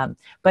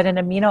 But an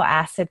amino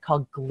acid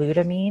called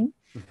glutamine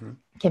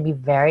can be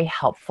very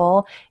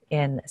helpful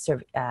in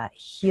sort of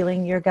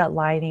healing your gut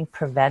lining,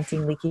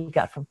 preventing leaky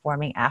gut from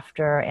forming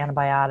after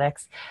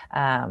antibiotics.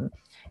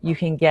 You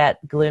can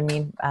get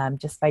glutamine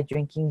just by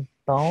drinking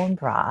bone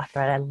broth,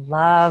 right? I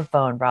love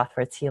bone broth for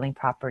its healing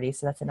properties.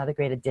 So that's another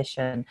great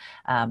addition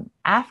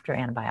after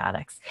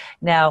antibiotics.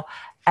 Now,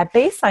 at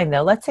baseline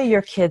though, let's say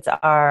your kids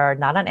are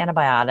not on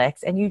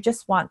antibiotics and you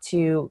just want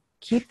to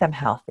keep them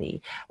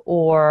healthy,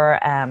 or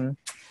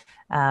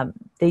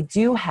they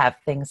do have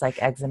things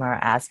like eczema or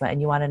asthma,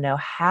 and you want to know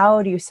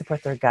how do you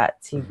support their gut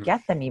to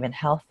get them even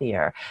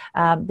healthier.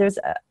 There's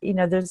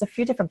a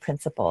few different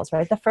principles,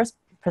 right? The first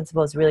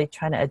principle is really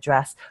trying to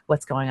address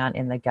what's going on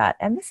in the gut.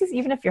 And this is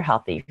even if you're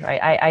healthy,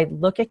 right? I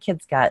look at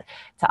kids' gut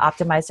to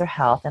optimize their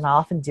health, and I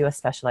often do a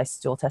specialized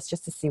stool test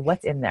just to see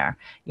what's in there.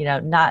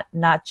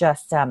 Not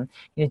just, do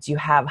you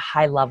have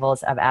high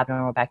levels of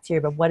abnormal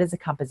bacteria, but what is the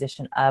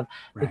composition of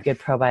the good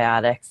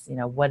probiotics?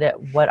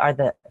 What are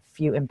the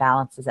few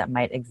imbalances that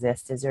might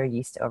exist? Is there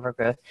yeast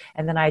overgrowth?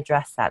 And then I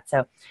address that.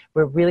 So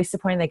we're really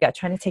supporting the gut,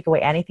 trying to take away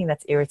anything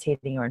that's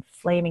irritating or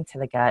inflaming to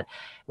the gut,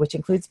 which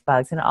includes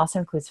bugs, and it also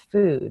includes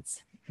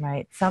foods.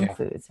 Right? Some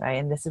foods, right?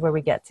 And this is where we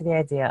get to the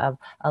idea of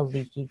a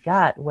leaky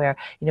gut, where,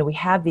 we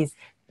have these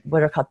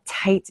what are called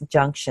tight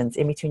junctions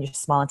in between your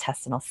small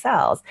intestinal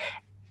cells.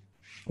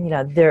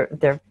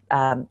 They're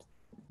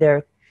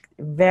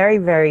very,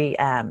 very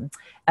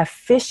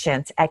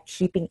efficient at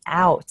keeping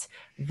out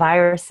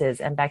viruses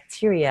and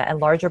bacteria and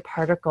larger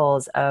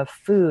particles of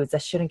foods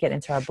that shouldn't get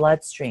into our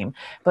bloodstream.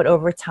 But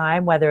over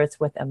time, whether it's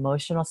with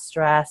emotional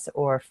stress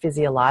or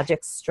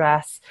physiologic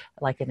stress,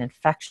 like an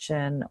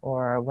infection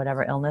or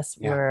whatever illness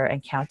we're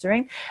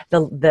encountering,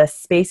 the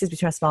spaces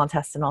between our small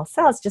intestinal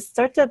cells just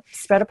start to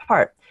spread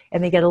apart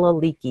and they get a little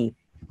leaky.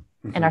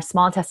 And our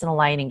small intestinal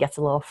lining gets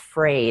a little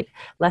frayed,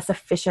 less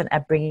efficient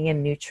at bringing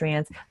in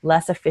nutrients,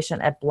 less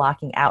efficient at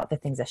blocking out the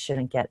things that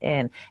shouldn't get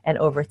in. And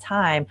over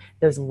time,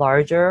 those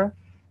larger,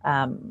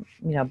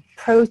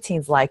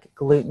 proteins like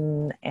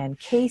gluten and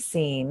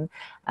casein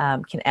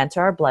can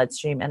enter our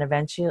bloodstream, and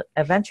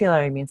eventually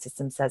our immune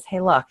system says, hey,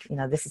 look,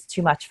 this is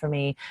too much for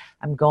me.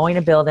 I'm going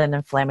to build an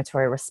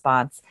inflammatory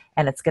response,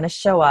 and it's going to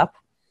show up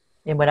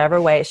in whatever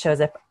way it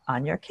shows up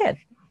on your kid.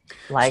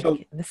 So,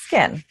 like the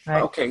skin,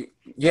 right? okay,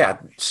 yeah.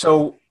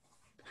 So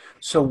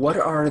what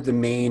are the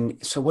main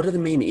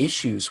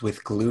issues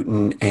with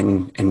gluten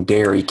and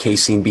dairy,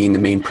 casein being the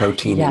main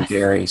protein in Yes.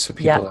 dairy, so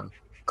people Yep. are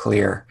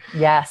clear?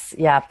 Yes,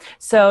 yeah.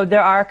 So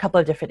there are a couple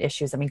of different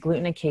issues. I mean,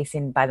 gluten and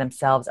casein by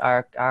themselves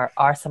are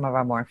some of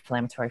our more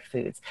inflammatory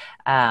foods.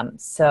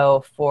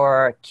 So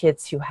for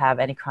kids who have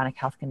any chronic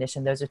health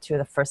condition, those are two of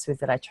the first foods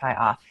that I try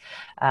off.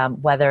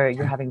 Whether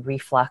you're Okay. having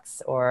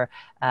reflux or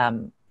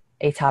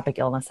atopic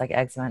illness like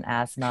eczema and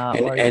asthma,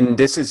 And or and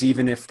this is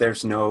even if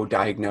there's no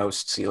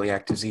diagnosed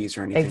celiac disease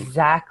or anything like that.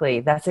 exactly.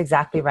 That's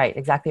exactly right.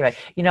 Exactly right.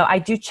 I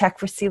do check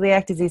for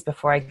celiac disease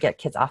before I get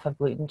kids off of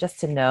gluten just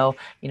to know,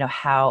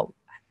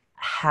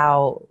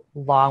 how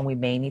long we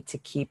may need to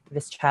keep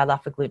this child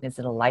off of gluten. Is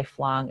it a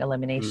lifelong Mm,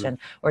 elimination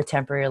or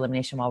temporary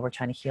elimination while we're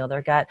trying to heal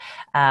their gut?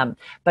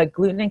 But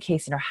gluten and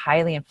casein are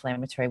highly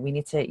inflammatory. We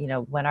need to,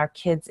 when our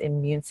kids'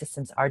 immune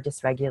systems are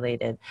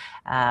dysregulated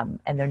and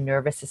their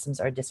nervous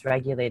systems are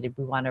dysregulated,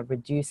 we want to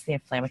reduce the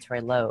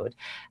inflammatory load.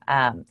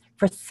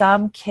 For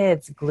some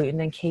kids, gluten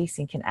and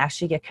casein can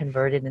actually get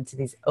converted into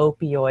these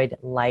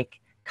opioid-like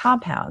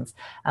compounds,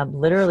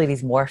 literally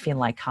these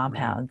morphine-like right.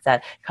 compounds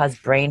that cause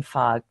brain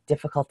fog,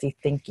 difficulty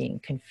thinking,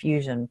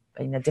 confusion,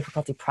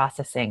 difficulty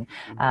processing,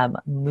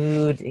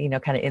 mood,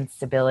 kind of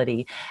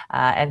instability.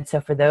 And so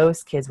for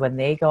those kids, when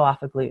they go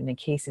off of gluten and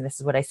casein, this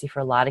is what I see for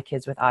a lot of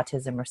kids with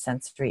autism or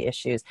sensory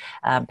issues.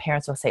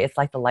 Parents will say it's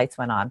like the lights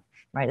went on.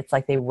 Right. It's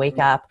like they wake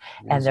Mm, up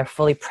and amazing. they're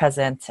fully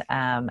present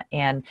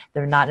and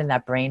they're not in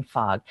that brain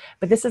fog.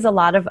 But this is a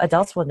lot of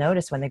adults will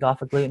notice when they go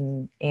off of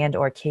gluten and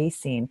or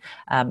casein,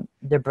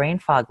 their brain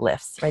fog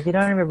lifts, right? They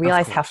don't even Of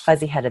realize how course.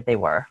 fuzzy headed they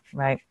were,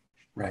 right?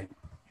 Right.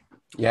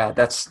 Yeah,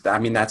 that's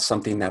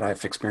something that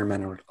I've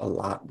experimented a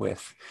lot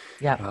with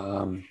Yep.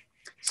 um,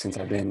 since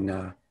I've been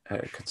a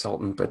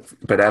consultant,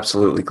 but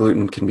absolutely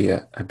gluten can be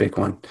a big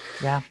one.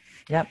 Yeah.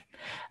 Yep.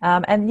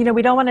 And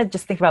we don't want to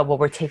just think about what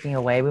we're taking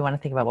away. We want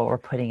to think about what we're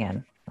putting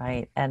in,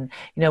 right? And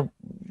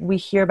we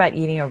hear about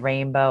eating a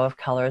rainbow of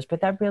colors,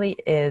 but that really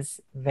is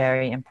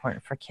very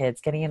important for kids.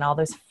 Getting in all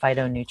those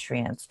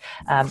phytonutrients,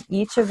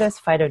 each of those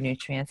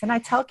phytonutrients. And I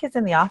tell kids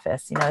in the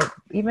office,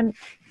 even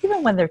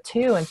when they're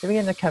 2 and 3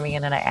 and they're coming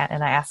in, and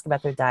I ask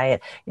about their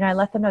diet, I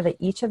let them know that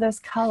each of those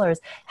colors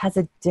has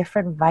a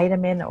different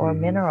vitamin or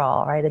Hmm.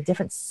 mineral, right? A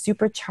different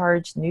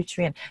supercharged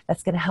nutrient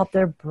that's going to help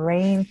their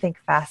brain think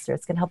faster.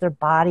 It's going to help their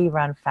body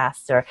run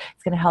faster.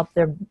 It's going to help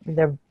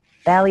their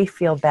belly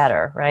feel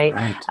better, right?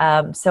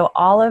 Right. So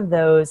all of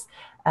those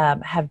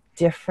have a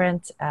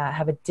different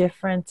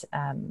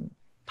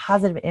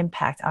positive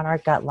impact on our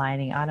gut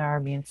lining, on our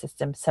immune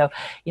system. So,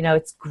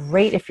 it's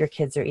great if your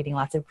kids are eating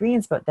lots of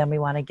greens, but then we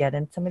want to get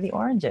in some of the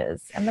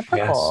oranges and the Yes.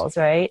 purples,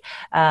 right?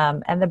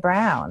 And the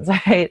browns,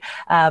 right?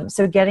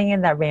 So getting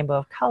in that rainbow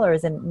of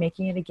colors and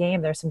making it a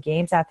game. There's some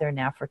games out there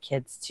now for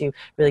kids to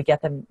really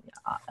get them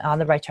on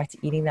the right track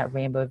to eating that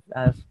rainbow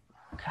of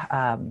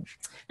um,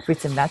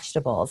 fruits and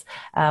vegetables.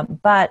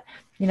 But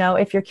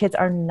if your kids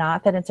are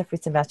not that into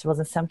fruits and vegetables,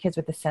 and some kids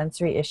with the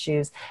sensory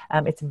issues,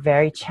 it's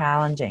very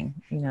challenging,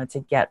 to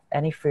get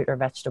any fruit or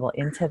vegetable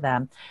into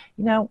them.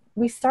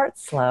 We start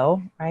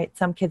slow, right?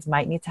 Some kids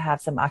might need to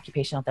have some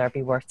occupational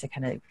therapy work to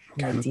kind of,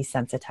 Okay.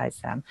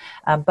 desensitize them.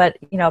 But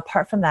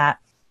apart from that,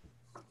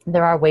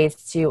 there are ways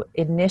to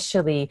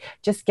initially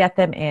just get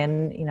them in.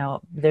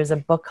 There's a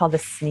book called The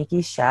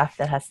Sneaky Chef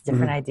that has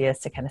different Mhm. ideas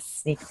to kind of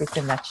sneak fruits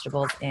and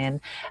vegetables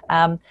in.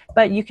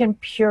 But you can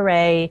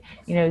puree,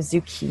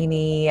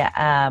 zucchini,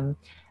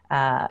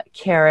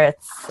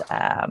 carrots,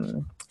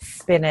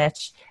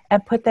 spinach,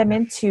 and put them Yeah.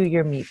 into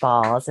your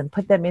meatballs and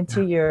put them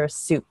into Yeah. your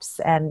soups.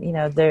 And,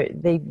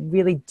 they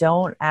really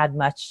don't add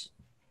much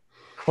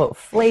quote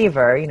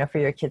flavor, for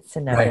your kids to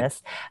Right.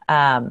 notice.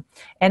 And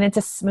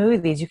into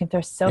smoothies, you can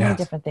throw so many Yes.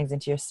 different things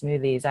into your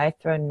smoothies. I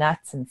throw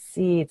nuts and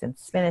seeds and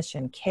spinach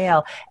and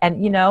kale. And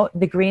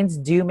the greens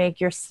do make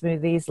your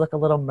smoothies look a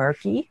little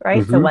murky,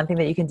 right? So Hmm. one thing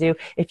that you can do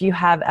if you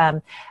have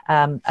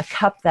a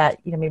cup that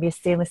maybe a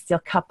stainless steel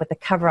cup with a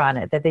cover on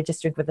it that they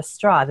just drink with a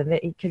straw, then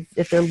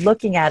if they're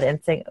looking at it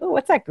and saying, "Oh,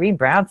 what's that green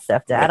brown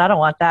stuff, Dad? Right. I don't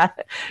want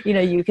that."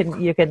 You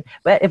can,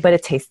 but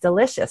it tastes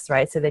delicious,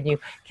 right? So then you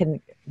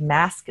can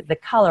mask the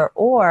color.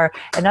 Or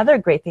another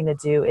great thing to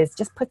do is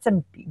just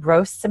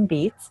roast some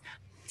beets,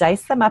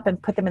 dice them up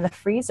and put them in the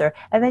freezer,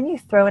 and then you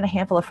throw in a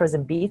handful of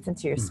frozen beets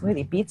into your Hmm.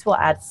 smoothie. Beets will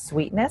add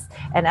sweetness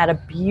and add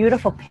a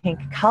beautiful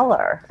pink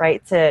color,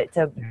 right, to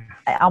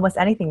Yeah. almost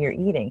anything you're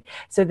eating.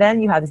 So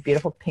then you have this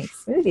beautiful pink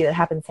smoothie that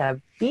happens to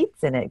have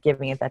beets in it,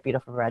 giving it that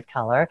beautiful red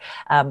color,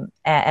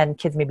 and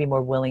kids may be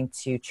more willing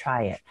to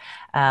try it.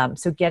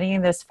 So getting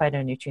in those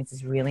phytonutrients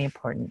is really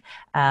important.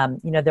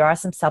 There are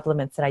some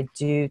supplements that I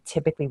do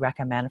typically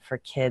recommend for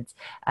kids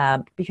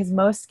because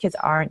most kids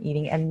aren't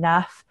eating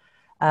enough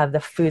of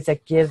the foods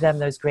that give them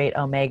those great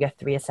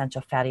omega-3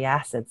 essential fatty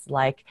acids,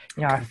 like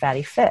our Okay.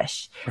 fatty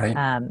fish, Right.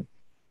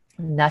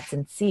 nuts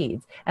and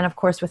seeds. And of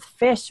course, with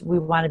fish, we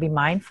want to be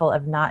mindful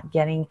of not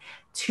getting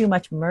too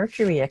much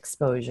mercury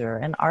exposure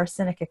and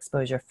arsenic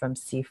exposure from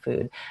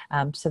seafood.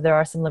 So there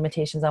are some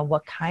limitations on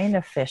what kind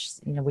of fish,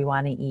 we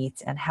want to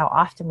eat and how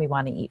often we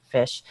want to eat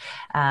fish.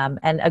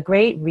 And a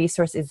great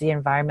resource is the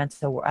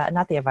environmental,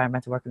 not the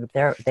environmental working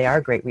group. They are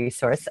a great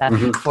resource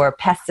for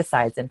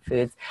pesticides in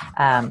foods.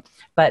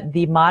 But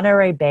the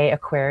Monterey Bay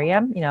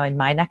Aquarium, in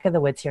my neck of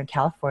the woods here in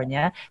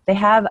California, they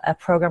have a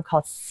program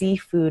called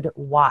Seafood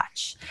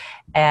Watch,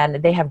 and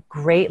they have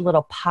great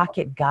little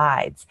pocket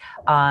guides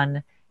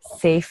on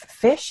safe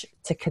fish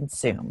to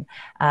consume,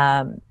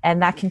 and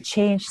that can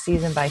change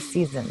season by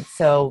season.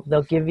 So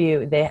they'll give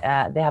you, they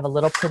have a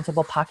little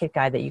printable pocket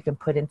guide that you can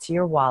put into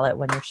your wallet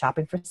when you're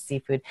shopping for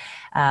seafood,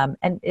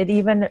 and it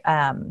even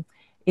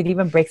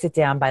breaks it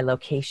down by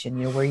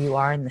location, where you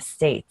are in the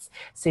States,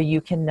 so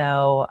you can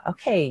know,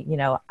 okay,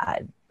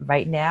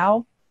 right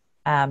now,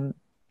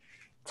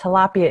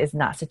 tilapia is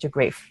not such a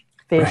great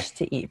fish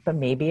to eat, but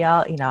maybe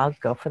I'll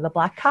go for the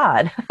black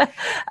cod.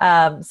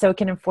 So it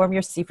can inform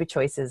your seafood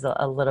choices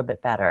a little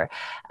bit better.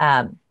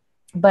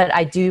 But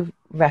I do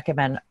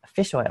recommend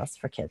fish oils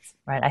for kids,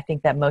 right? I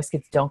think that most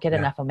kids don't get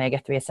enough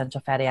omega-3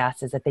 essential fatty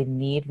acids, that they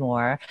need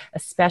more,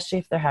 especially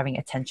if they're having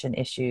attention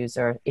issues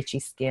or itchy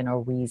skin or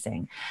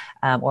wheezing,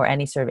 or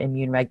any sort of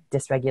immune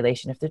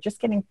dysregulation, if they're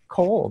just getting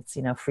colds,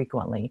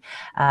 frequently.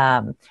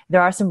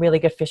 There are some really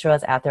good fish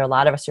oils out there. A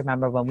lot of us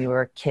remember when we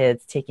were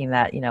kids taking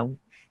that,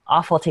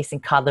 awful tasting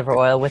cod liver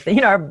oil with,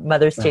 our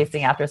mothers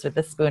chasing after us with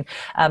a spoon.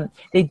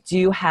 They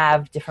do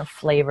have different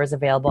flavors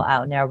available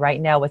out now.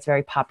 Right now, what's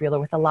very popular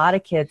with a lot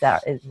of kids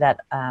that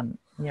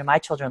my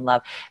children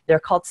love, they're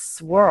called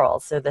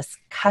swirls. So this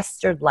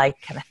custard-like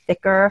kind of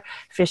thicker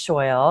fish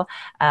oil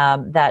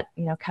that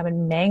come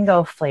in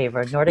mango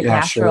flavor. Nordic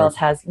Naturals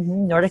has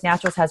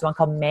one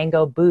called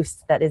Mango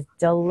Boost that is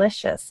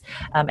delicious.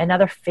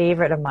 Another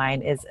favorite of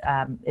mine is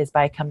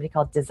by a company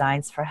called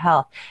Designs for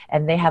Health,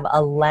 and they have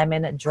a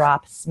lemon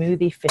drop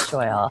smoothie fish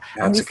oil.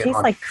 And these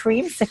taste like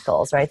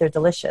creamsicles, right? They're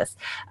delicious.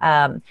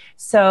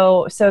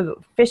 So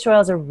fish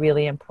oils are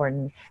really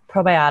important.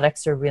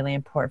 Probiotics are really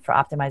important for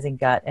optimizing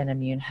gut and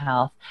immune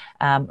health.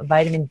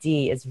 Vitamin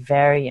D is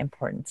very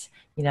important.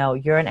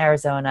 You're in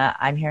Arizona,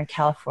 I'm here in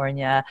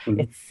California.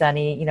 It's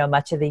sunny,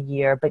 much of the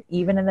year, but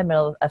even in the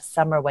middle of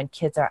summer when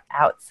kids are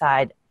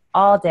outside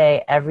all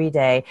day, every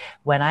day,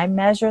 when I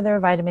measure their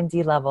vitamin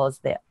D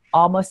levels,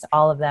 almost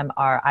all of them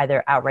are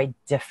either outright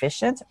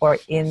deficient or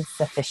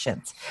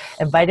insufficient.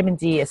 And vitamin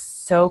D is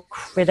so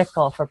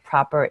critical for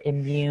proper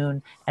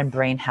immune and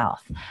brain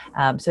health.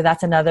 So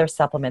that's another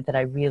supplement that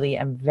I really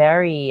am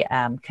very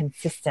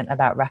consistent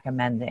about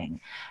recommending.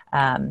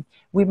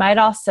 We might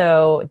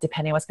also,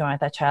 depending on what's going on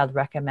with that child,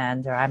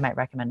 I might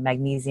recommend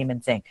magnesium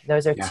and zinc.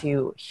 Those are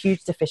two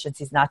huge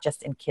deficiencies, not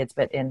just in kids,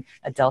 but in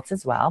adults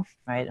as well,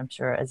 right? I'm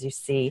sure, as you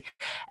see.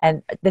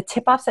 And the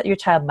tip-offs that your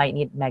child might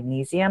need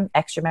magnesium,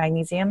 extra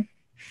magnesium,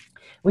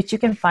 which you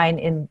can find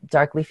in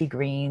dark leafy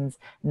greens,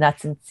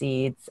 nuts and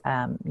seeds,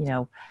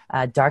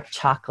 dark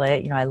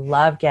chocolate. I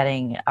love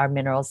getting our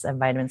minerals and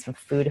vitamins from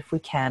food if we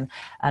can.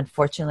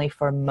 Unfortunately,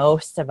 for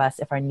most of us,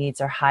 if our needs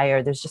are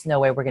higher, there's just no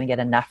way we're going to get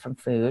enough from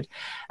food.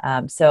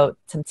 So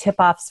some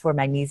tip-offs for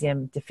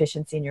magnesium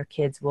deficiency in your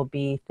kids will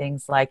be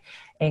things like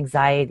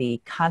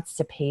anxiety,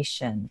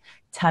 constipation,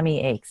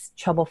 tummy aches,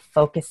 trouble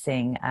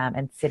focusing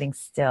and sitting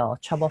still,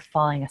 trouble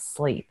falling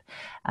asleep.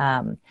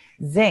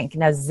 Zinc.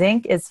 Now,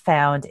 zinc is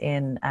found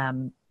in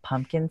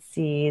pumpkin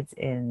seeds,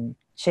 in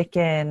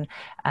chicken,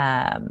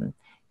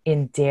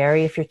 in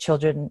dairy. If your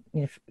children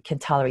can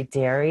tolerate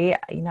dairy,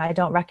 I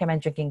don't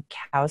recommend drinking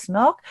cow's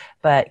milk,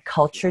 but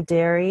cultured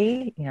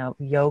dairy,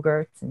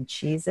 yogurts and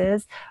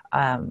cheeses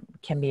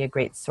can be a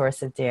great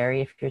source of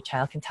dairy if your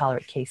child can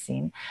tolerate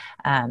casein.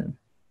 And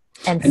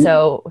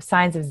so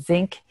signs of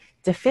zinc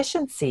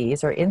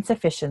deficiencies or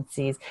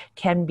insufficiencies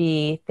can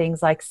be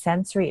things like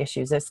sensory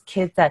issues. There's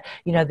kids that,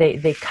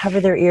 they cover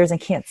their ears and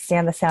can't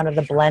stand the sound of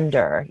the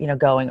blender,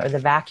 going, or the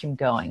vacuum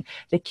going.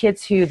 The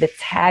kids who the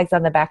tags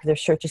on the back of their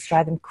shirt just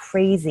drive them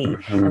crazy.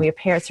 And your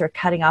parents who are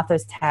cutting off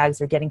those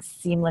tags or getting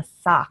seamless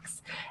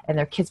socks, and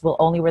their kids will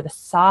only wear the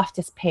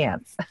softest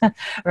pants,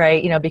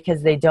 right?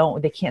 Because they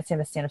can't stand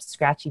the sound of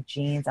scratchy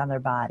jeans on their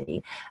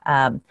body.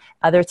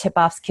 Other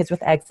tip-offs, kids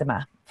with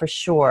eczema, for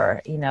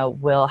sure,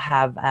 will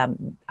have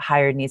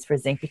higher needs for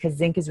zinc, because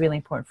zinc is really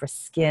important for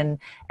skin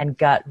and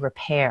gut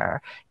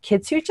repair.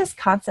 Kids who just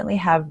constantly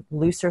have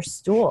looser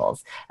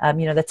stools,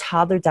 the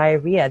toddler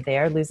diarrhea, they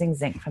are losing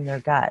zinc from their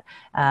gut.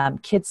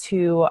 Kids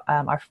who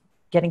are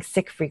getting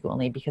sick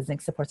frequently because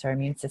zinc supports our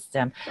immune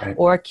system,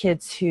 or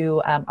kids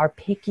who are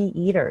picky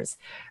eaters,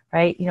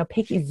 right?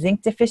 Picky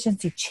zinc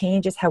deficiency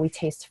changes how we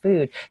taste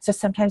food. So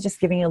sometimes just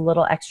giving a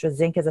little extra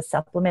zinc as a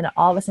supplement,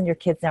 all of a sudden your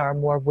kids now are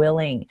more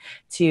willing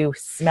to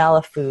smell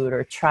a food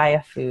or try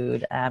a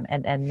food,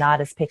 and not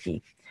as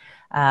picky.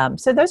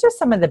 So those are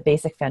some of the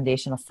basic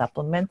foundational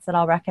supplements that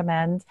I'll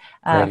recommend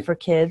Great. for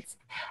kids.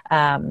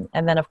 And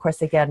then, of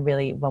course, again,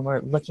 really, when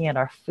we're looking at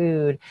our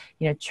food,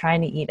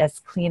 trying to eat as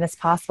clean as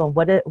possible.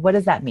 What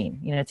does that mean,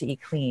 to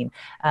eat clean?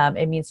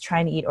 It means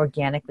trying to eat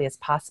organically as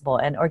possible.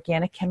 And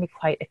organic can be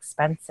quite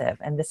expensive.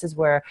 And this is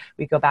where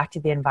we go back to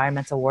the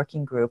Environmental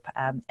Working Group.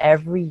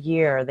 Every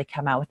year, they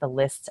come out with a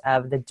list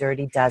of the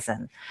Dirty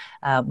Dozen,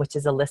 which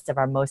is a list of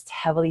our most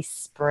heavily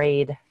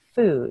sprayed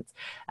foods.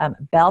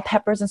 Bell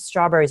peppers and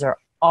strawberries are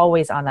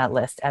always on that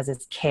list, as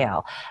is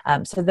kale.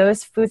 So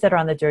those foods that are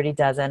on the Dirty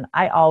Dozen,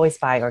 I always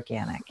buy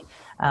organic.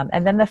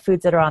 And then the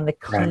foods that are on the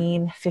Right.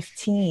 Clean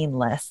 15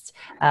 list,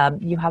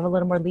 you have a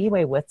little more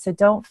leeway with. So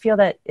don't feel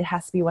that it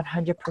has to be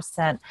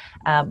 100%,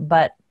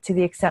 but to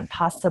the extent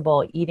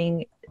possible,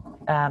 eating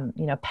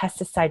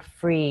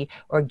pesticide-free,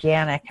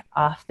 organic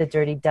off the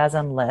Dirty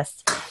Dozen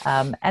list.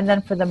 And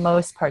then for the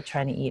most part,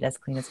 trying to eat as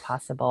clean as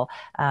possible.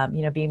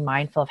 Being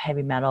mindful of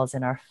heavy metals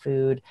in our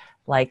food,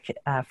 like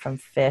from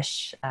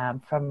fish,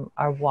 from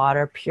our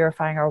water,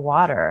 purifying our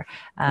water,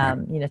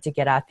 to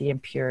get out the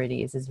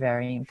impurities is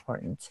very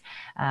important.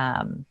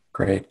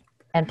 Great.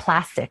 And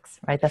plastics,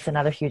 right? That's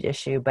another huge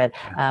issue. But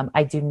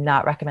I do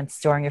not recommend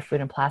storing your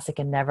food in plastic,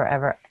 and never,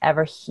 ever,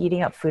 ever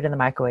heating up food in the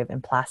microwave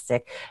in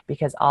plastic,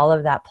 because all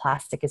of that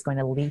plastic is going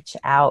to leach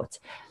out,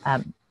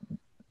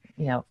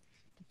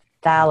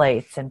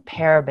 phthalates and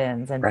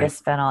parabens and Right.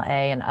 bisphenol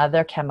A and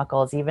other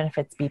chemicals, even if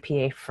it's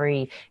BPA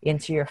free,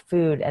 into your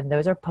food. And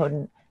those are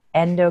potent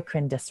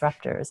endocrine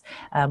disruptors.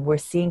 We're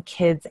seeing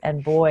kids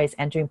and boys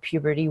entering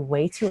puberty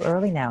way too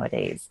early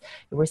nowadays.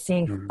 We're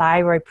seeing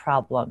thyroid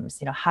problems,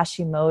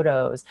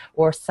 Hashimoto's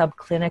or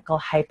subclinical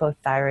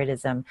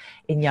hypothyroidism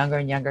in younger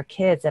and younger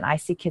kids. And I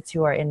see kids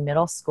who are in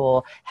middle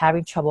school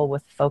having trouble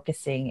with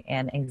focusing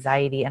and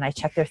anxiety. And I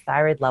check their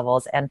thyroid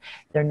levels and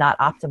they're not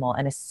optimal.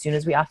 And as soon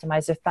as we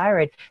optimize their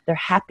thyroid, they're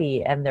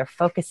happy and they're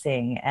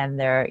focusing and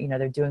they're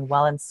doing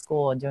well in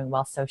school and doing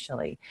well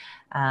socially.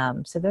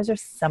 So those are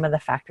some of the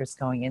factors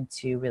going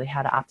into really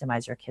how to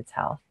optimize your kids'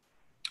 health.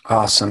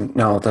 Awesome.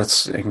 No,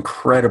 that's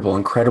incredible,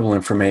 incredible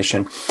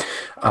information.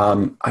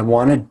 I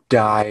want to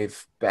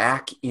dive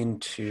back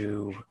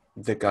into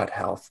the gut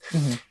health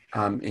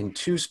in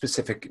two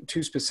specific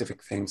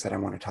things that I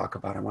want to talk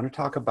about. I want to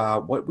talk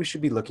about what we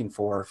should be looking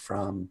for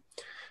from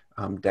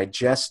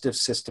digestive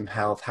system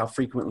health. How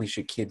frequently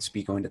should kids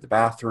be going to the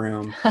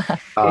bathroom? Good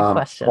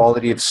question.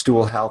 Quality of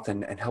stool health,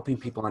 and helping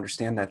people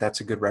understand that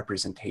that's a good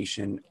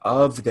representation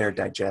of their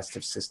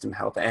digestive system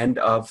health and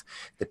of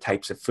the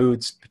types of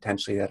foods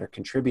potentially that are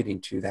contributing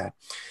to that.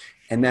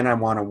 And then I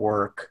want to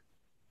work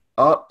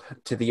up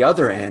to the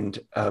other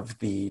end of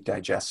the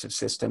digestive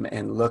system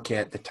and look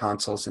at the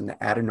tonsils and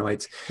the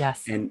adenoids.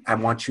 Yes. And I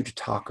want you to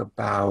talk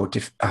about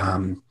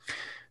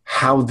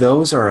how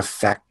those are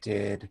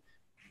affected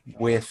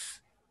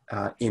with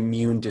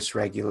immune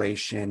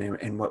dysregulation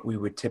and what we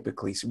would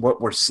typically see,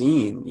 what we're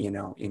seeing,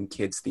 in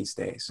kids these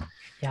days.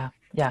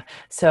 Yeah.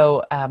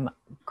 So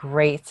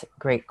great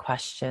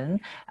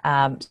question.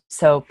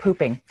 So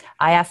pooping.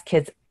 I ask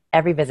kids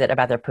every visit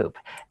about their poop,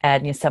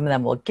 and some of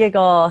them will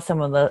giggle,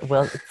 some of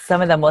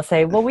them will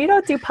say, well, we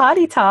don't do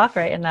potty talk,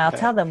 right? And I'll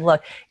tell them,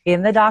 look,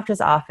 in the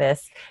doctor's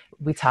office,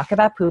 we talk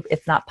about poop.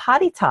 It's not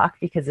potty talk,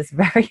 because it's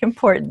very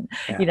important,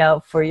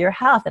 for your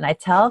health. And I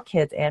tell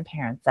kids and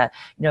parents that,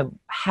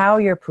 how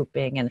you're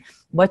pooping and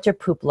what your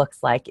poop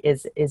looks like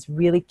is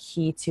really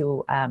key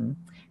to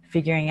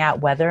figuring out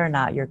whether or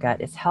not your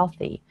gut is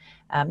healthy.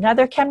 Now,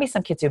 there can be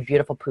some kids who have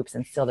beautiful poops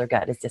and still their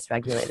gut is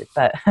dysregulated.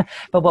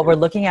 But what we're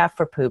looking at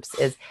for poops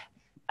is,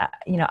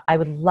 I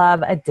would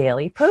love a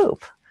daily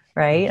poop.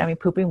 Right? I mean,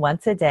 pooping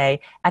once a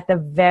day, at the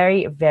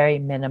very, very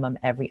minimum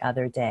every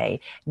other day.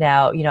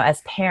 Now,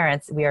 as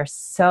parents, we are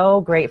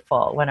so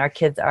grateful when our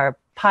kids are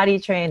potty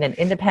trained and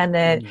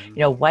independent,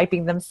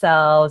 wiping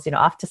themselves,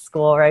 off to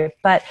school, right?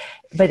 But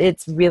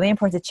it's really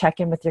important to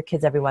check in with your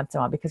kids every once in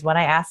a while, because when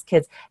I ask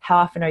kids, how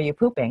often are you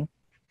pooping?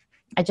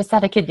 I just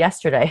had a kid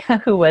yesterday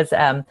who was,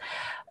 oh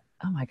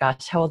my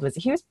gosh, how old was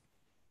he? He was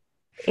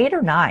 8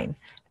 or 9.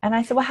 And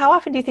I said, well, how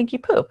often do you think you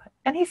poop?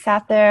 And he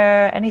sat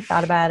there and he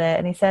thought about it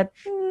and he said,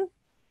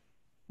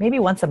 maybe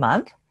once a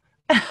month.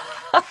 And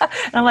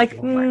I'm like,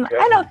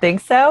 I don't think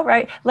so,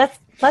 right?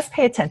 Let's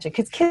pay attention,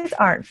 because kids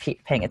aren't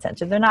paying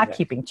attention. They're not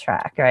keeping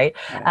track, right?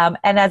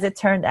 And as it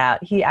turned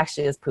out, he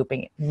actually is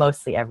pooping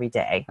mostly every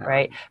day,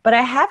 right? But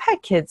I have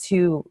had kids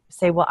who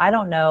say, well, I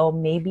don't know,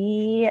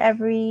 maybe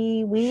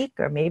every week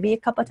or maybe a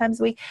couple of times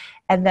a week.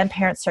 And then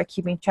parents start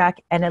keeping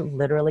track, and it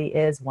literally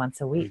is once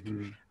a week,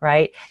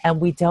 right?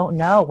 And we don't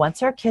know.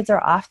 Once our kids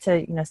are off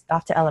to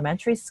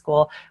elementary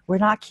school, we're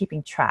not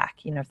keeping track.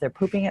 If they're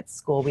pooping at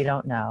school, we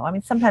don't know. I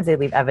mean, sometimes they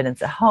leave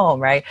evidence at home,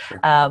 right? Sure.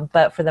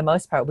 But for the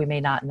most part, we may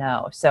not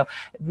know. So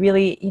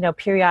really,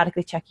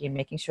 periodically checking and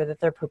making sure that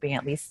they're pooping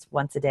at least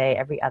once a day,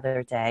 every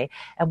other day.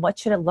 And what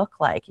should it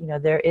look like?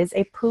 There is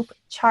a poop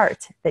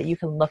chart that you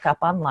can look up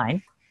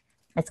online.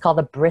 It's called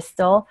the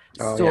Bristol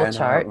Oh yeah, stool I know that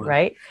chart, one.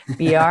 right? That's,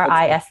 Bristol,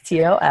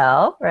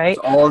 that's right?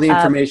 all the Um,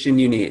 information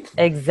you need.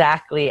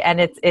 exactly. And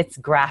it's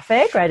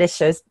graphic, right? It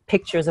shows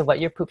pictures of what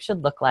your poop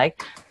should look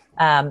like.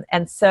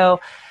 And so,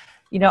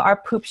 our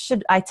poop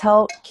should, I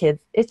tell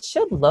kids, it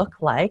should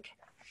look like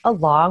a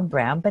long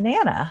brown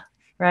banana,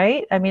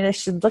 right? I mean, it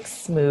should look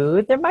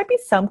smooth. There might be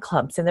some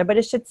clumps in there, but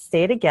it should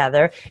stay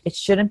together. It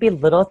shouldn't be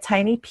little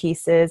tiny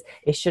pieces.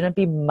 It shouldn't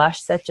be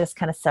mush that just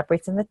kind of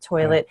separates in the Yeah.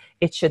 toilet.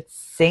 It should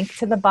sink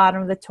to the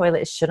bottom of the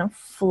toilet. It shouldn't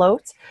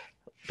float,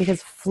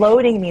 because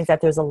floating means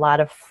that there's a lot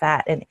of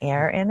fat and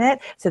air in it.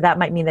 So that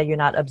might mean that you're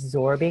not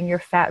absorbing your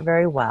fat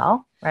very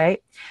well,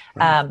 right?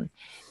 Right. Um,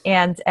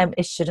 and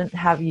you shouldn't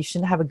have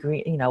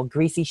a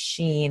greasy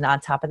sheen on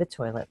top of the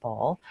toilet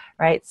bowl,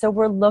 right? So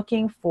we're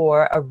looking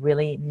for a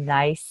really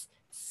nice,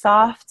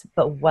 soft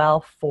but well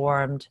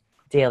formed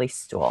daily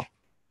stool,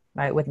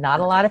 right? With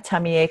not a lot of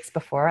tummy aches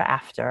before or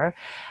after.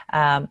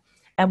 Um,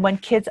 and when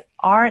kids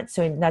aren't,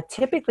 so now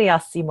typically I'll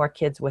see more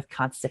kids with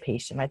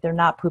constipation, right? They're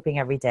not pooping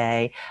every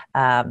day,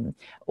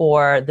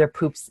 or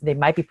they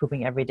might be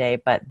pooping every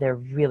day, but they're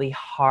really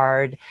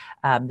hard.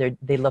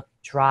 They look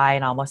dry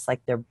and almost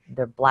like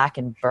they're black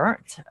and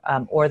burnt,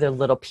 or they're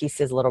little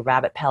pieces, little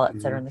rabbit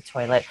pellets that are in the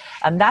toilet.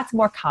 That's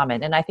more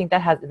common, and I think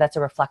that's a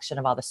reflection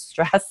of all the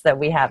stress that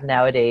we have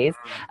nowadays.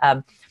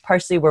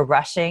 Partially, we're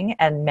rushing,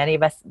 and many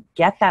of us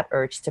get that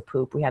urge to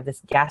poop. We have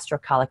this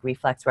gastrocolic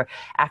reflex where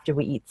after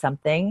we eat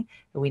something,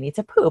 we need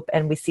to poop.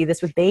 And we see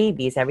this with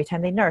babies. Every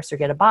time they nurse or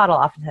get a bottle,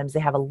 oftentimes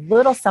they have a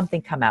little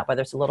something come out,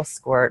 whether it's a little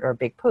squirt or a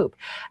big poop.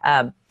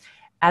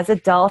 As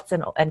adults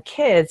and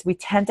kids, we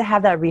tend to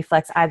have that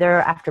reflex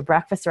either after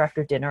breakfast or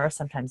after dinner, or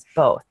sometimes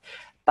both.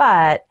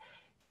 But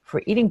if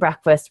we're eating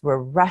breakfast, we're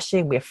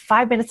rushing. We have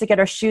 5 minutes to get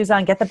our shoes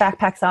on, get the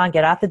backpacks on,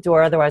 get out the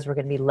door. Otherwise, we're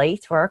going to be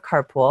late for our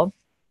carpool.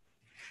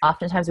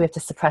 Oftentimes we have to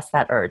suppress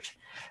that urge,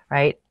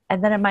 right?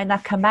 And then it might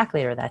not come back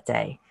later that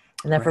day.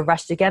 And then if we're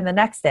rushed again the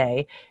next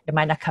day, it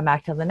might not come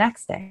back till the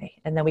next day.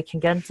 And then we can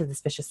get into this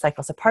vicious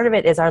cycle. So part of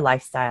it is our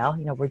lifestyle.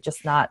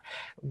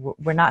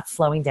 We're not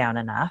slowing down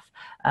enough.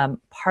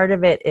 Part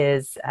of it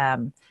is,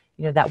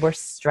 that we're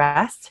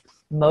stressed.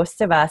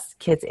 Most of us,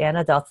 kids and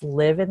adults,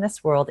 live in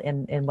this world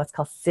in what's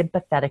called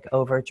sympathetic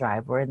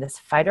overdrive. We're in this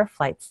fight or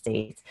flight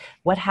state.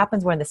 What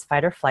happens when we're in this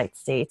fight or flight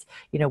state,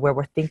 where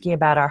we're thinking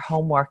about our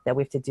homework that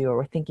we have to do, or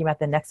we're thinking about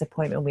the next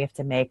appointment we have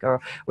to make,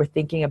 or we're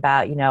thinking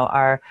about,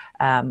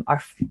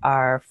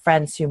 our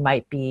friends who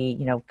might be,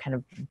 kind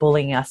of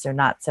bullying us or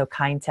not so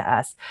kind to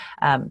us.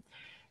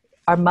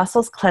 Our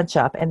muscles clench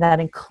up, and that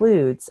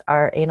includes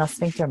our anal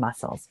sphincter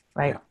muscles,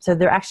 right? Yeah. So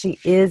there actually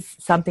is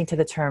something to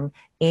the term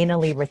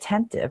anally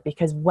retentive,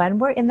 because when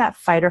we're in that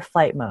fight or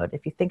flight mode,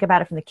 if you think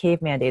about it from the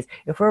caveman days,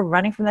 if we're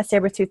running from that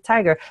saber-toothed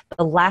tiger,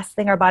 the last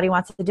thing our body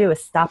wants to do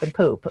is stop and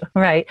poop,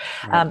 right?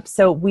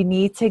 So we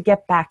need to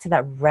get back to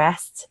that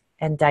rest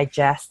and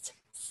digest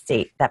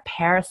state, that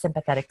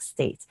parasympathetic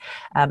state.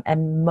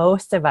 And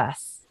most of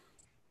us,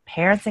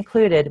 parents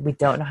included, we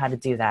don't know how to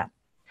do that.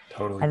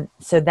 Totally. And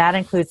so that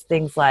includes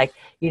things like,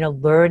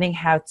 learning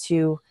how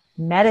to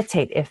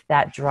meditate if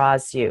that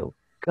draws you,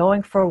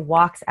 going for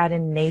walks out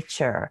in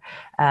nature,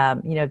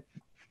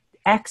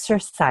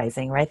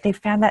 exercising, right? They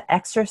found that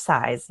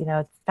exercise,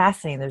 it's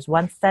fascinating. There's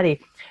one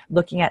study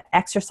looking at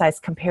exercise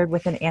compared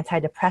with an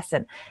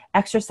antidepressant.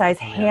 Exercise,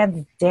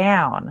 hands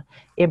down,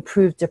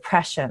 improved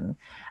depression,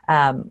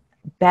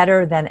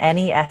 better than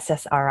any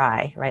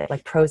SSRI, right?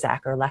 Like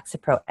Prozac or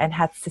Lexapro, and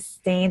had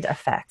sustained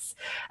effects.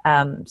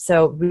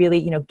 So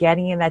really,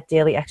 getting in that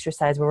daily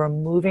exercise where we're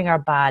moving our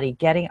body,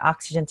 getting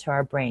oxygen to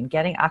our brain,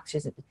 getting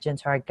oxygen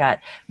to our gut,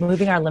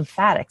 moving our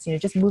lymphatics,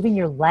 just moving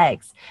your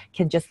legs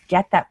can just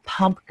get that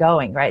pump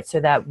going, right? So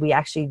that we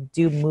actually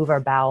do move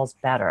our bowels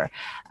better.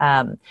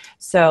 And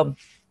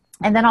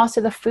then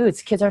also the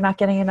foods. Kids are not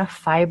getting enough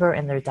fiber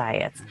in their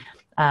diets.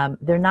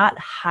 They're not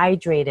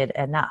hydrated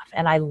enough.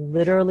 And I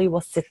literally will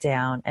sit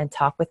down and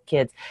talk with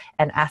kids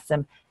and ask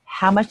them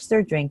how much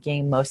they're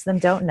drinking. Most of them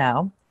don't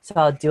know. So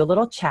I'll do a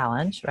little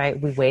challenge, right?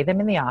 We weigh them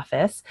in the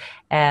office,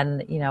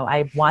 and,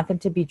 I want them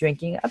to be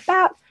drinking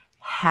about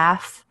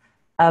half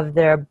of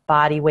their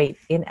body weight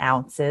in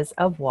ounces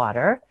of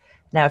water.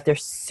 Now, if they're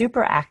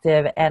super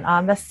active and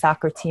on the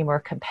soccer team or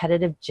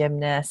competitive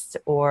gymnast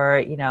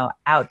or,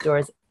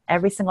 outdoors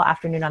every single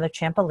afternoon on the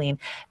trampoline,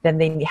 then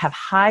they have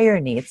higher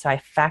needs. So I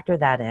factor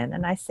that in,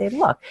 and I say,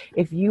 look,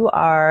 if you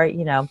are,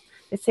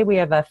 let's say we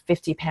have a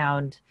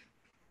 50-pound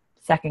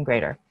second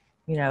grader,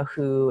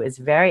 who is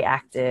very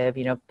active,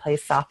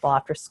 plays softball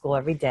after school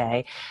every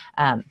day.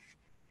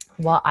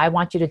 Well, I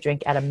want you to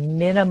drink at a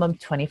minimum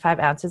 25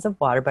 ounces of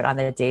water, but on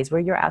the days where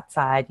you're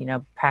outside,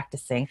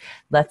 practicing,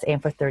 let's aim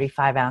for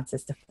 35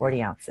 ounces to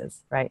 40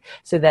 ounces, right?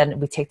 So then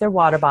we take their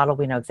water bottle,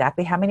 we know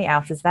exactly how many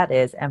ounces that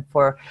is. And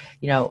for,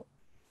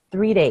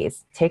 3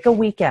 days, take a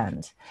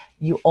weekend.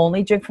 You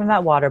only drink from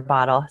that water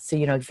bottle, so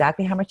you know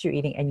exactly how much you're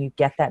eating and you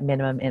get that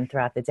minimum in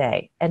throughout the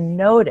day. And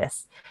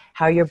notice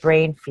how your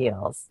brain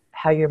feels,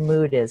 how your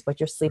mood is, what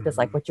your sleep is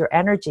like, what your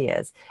energy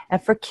is.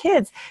 And for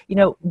kids, you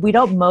know, we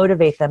don't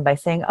motivate them by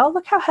saying, oh,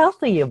 look how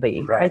healthy you'll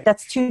be, right?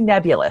 That's too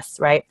nebulous,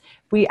 right?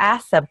 We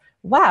ask them,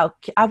 wow,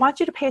 I want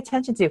you to pay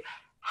attention to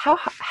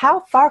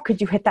how far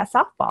could you hit that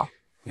softball?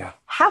 Yeah.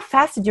 How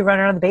fast did you run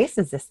around the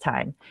bases this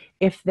time?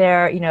 If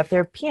they're, you know, if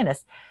they're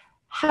pianists,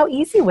 how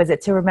easy was it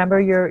to remember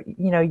your,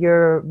 you know,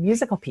 your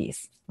musical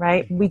piece,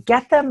 right? We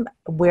get them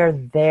where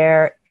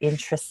they're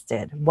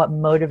interested, what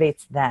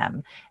motivates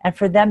them. And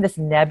for them, this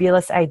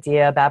nebulous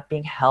idea about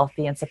being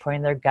healthy and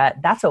supporting their gut,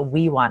 that's what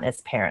we want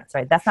as parents,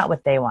 right? That's not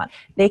what they want.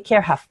 They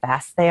care how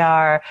fast they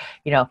are,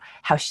 you know,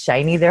 how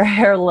shiny their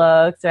hair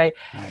looks, right?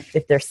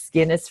 If their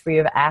skin is free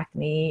of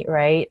acne,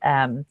 right?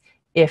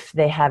 If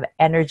they have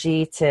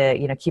energy to,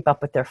 you know, keep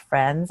up with their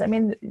friends. I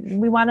mean,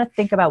 we want to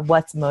think about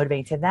what's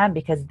motivating to them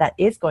because that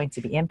is going to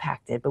be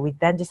impacted, but we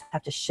then just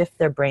have to shift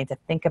their brain to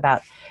think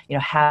about, you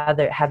know, how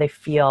they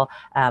feel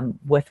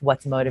with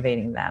what's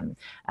motivating them.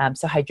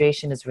 So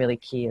hydration is really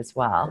key as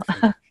well.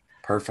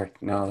 Perfect.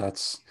 No,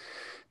 that's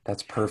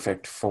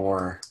perfect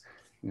for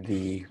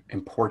the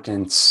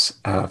importance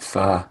of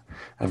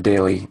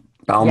daily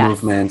bowel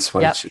movements,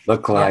 what it should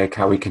look like,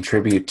 how we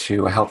contribute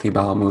to a healthy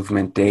bowel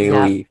movement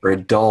daily for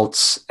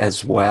adults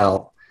as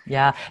well.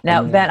 Yeah.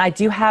 Now, Ben,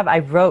 I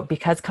wrote,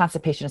 because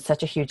constipation is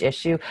such a huge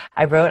issue,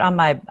 I wrote on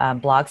my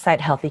blog site,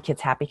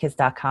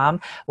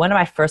 healthykidshappykids.com. One of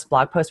my first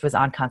blog posts was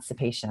on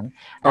constipation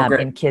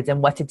in kids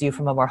and what to do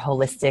from a more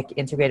holistic,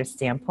 integrative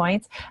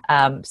standpoint.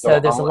 So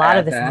there's a lot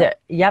of this.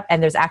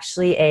 And there's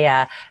actually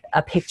a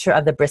picture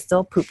of the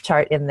Bristol poop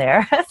chart in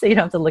there, so you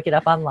don't have to look it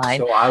up online.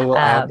 So I will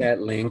add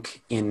that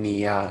link in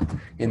the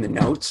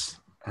notes.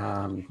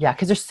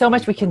 Because there's so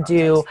much we can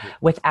do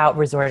without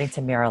resorting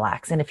to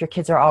Miralax. And if your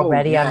kids are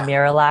already on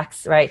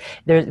Miralax, right,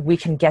 we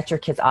can get your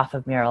kids off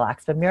of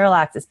Miralax. But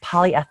Miralax is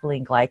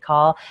polyethylene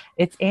glycol.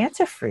 It's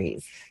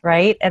antifreeze,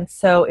 right? And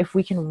so if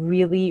we can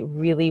really,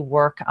 really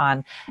work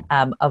on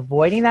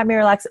avoiding that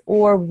Miralax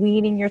or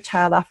weaning your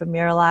child off of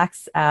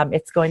Miralax,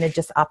 it's going to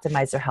just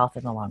optimize their health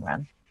in the long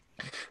run.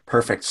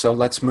 Perfect. So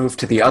let's move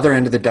to the other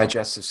end of the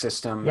digestive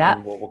system.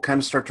 And we'll kind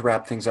of start to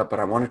wrap things up. But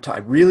I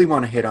really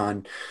want to hit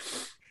on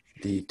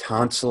the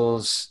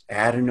tonsils,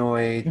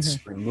 adenoids,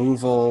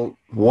 removal,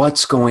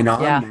 what's going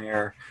on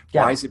there?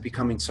 Why is it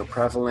becoming so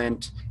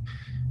prevalent?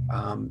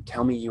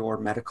 Tell me your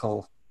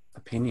medical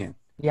opinion.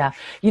 Yeah.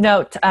 You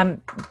know,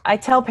 I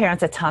tell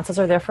parents that tonsils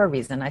are there for a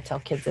reason. I tell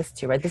kids this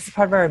too, right? This is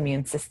part of our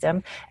immune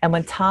system. And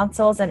when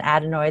tonsils and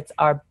adenoids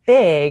are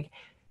big,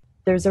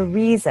 there's a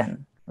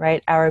reason,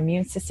 right? Our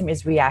immune system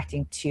is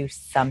reacting to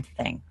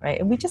something, right?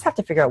 And we just have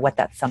to figure out what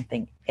that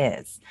something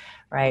is,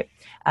 right?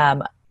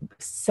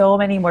 So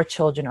many more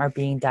children are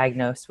being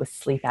diagnosed with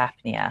sleep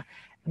apnea.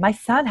 My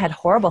son had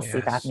horrible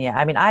sleep apnea.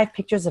 I mean, I have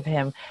pictures of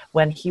him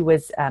when he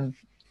was,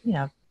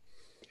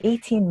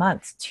 18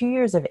 months, 2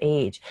 years of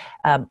age,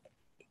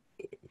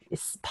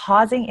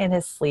 pausing in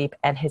his sleep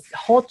and his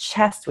whole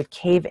chest would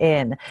cave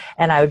in.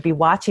 And I would be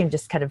watching,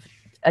 just kind of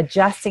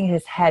adjusting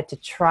his head to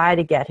try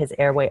to get his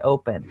airway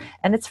open.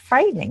 And it's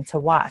frightening to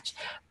watch.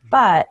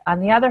 But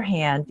on the other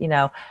hand, you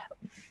know,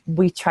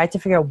 we tried to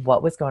figure out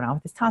what was going on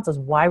with his tonsils.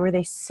 Why were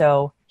they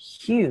so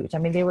huge? I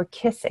mean, they were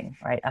kissing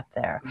right up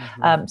there.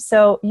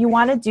 So you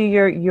want to do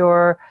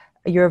your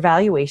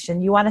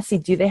evaluation. You want to see,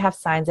 do they have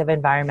signs of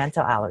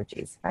environmental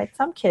allergies, right?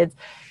 Some kids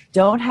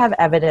don't have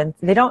evidence.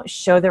 They don't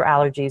show their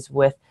allergies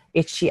with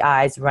itchy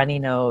eyes, runny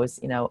nose,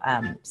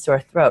 sore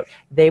throat.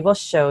 They will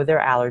show their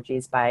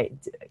allergies by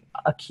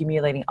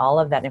accumulating all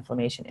of that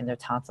inflammation in their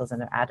tonsils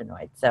and their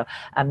adenoids. So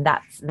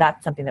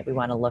that's something that we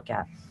want to look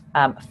at.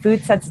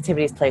 Food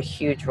sensitivities play a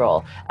huge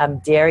role.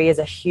 Dairy is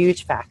a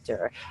huge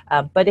factor,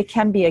 but it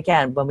can be,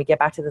 again, when we get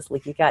back to this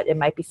leaky gut, it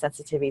might be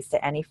sensitivities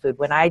to any food.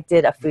 When I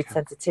did a food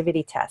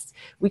sensitivity test,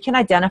 we can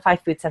identify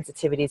food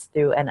sensitivities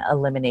through an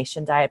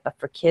elimination diet, but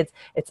for kids,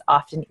 it's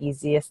often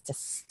easiest to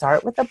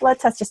start with a blood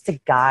test just to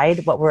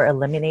guide what we're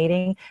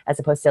eliminating, as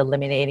opposed to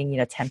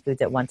eliminating, 10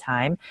 foods at one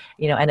time.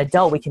 An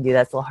adult, we can do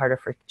that. It's a little harder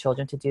for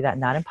children to do that,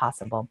 not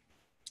impossible.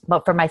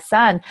 But for my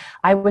son,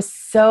 I was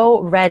so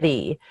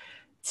ready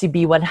to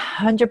be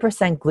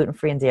 100%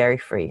 gluten-free and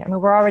dairy-free. I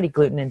mean, we're already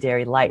gluten and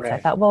dairy light. Right. So I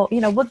thought, well,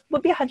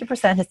 we'll be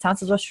 100%. His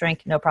tonsils will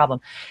shrink, no problem.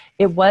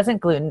 It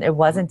wasn't gluten. It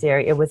wasn't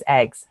dairy. It was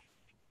eggs.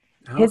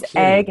 His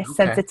egg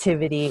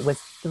sensitivity was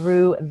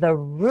through the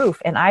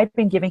roof. And I've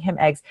been giving him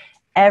eggs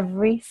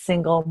every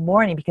single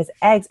morning because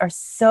eggs are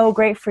so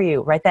great for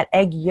you, right? That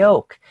egg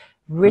yolk,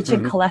 rich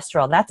in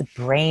cholesterol, that's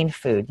brain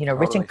food,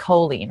 rich in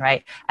choline,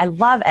 right? I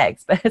love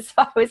eggs, but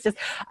so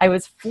I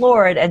was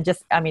floored and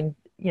just,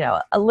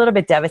 a little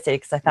bit devastated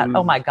because I thought,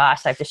 oh my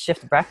gosh, I have to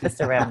shift breakfast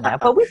around now.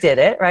 But we did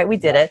it, right? We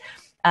did it.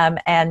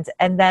 And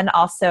then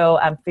also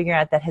figuring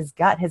out that his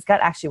gut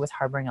actually was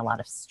harboring a lot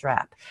of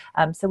strep.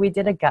 So we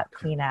did a gut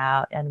clean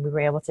out and we were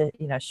able to,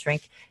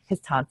 shrink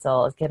his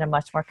tonsils, get him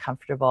much more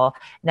comfortable.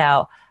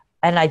 Now,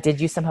 And I did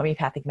use some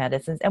homeopathic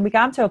medicines, and we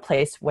got him to a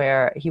place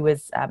where he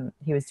was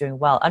doing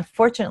well.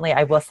 Unfortunately,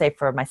 I will say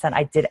for my son,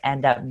 I did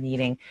end up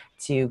needing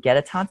to get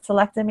a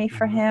tonsillectomy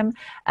for him,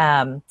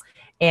 um,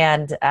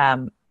 and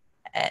um,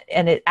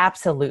 and it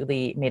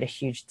absolutely made a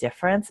huge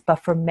difference. But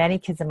for many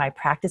kids in my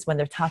practice, when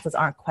their tonsils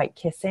aren't quite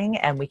kissing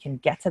and we can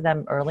get to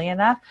them early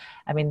enough,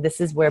 I mean,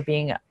 this is where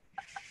being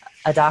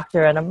a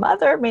doctor and a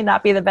mother may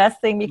not be the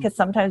best thing, because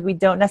sometimes we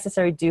don't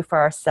necessarily do for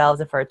ourselves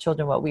and for our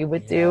children what we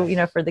would do, you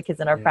know, for the kids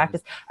in our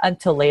practice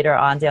until later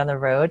on down the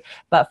road.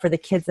 But for the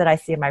kids that I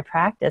see in my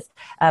practice,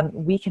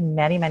 we can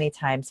many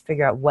times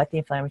figure out what the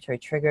inflammatory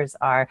triggers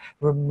are,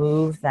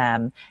 remove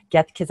them,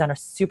 get the kids on a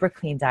super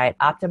clean diet,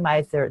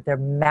 optimize their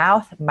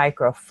mouth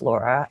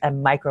microflora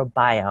and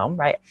microbiome,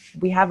 right?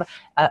 We have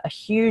a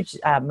huge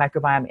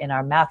microbiome in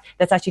our mouth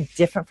that's actually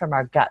different from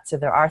our gut. So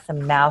there are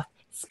some mouth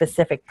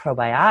specific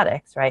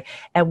probiotics, right?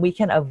 And we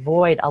can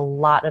avoid a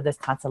lot of those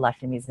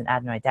tonsillectomies and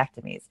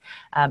adenoidectomies.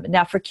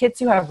 Now, for kids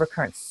who have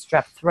recurrent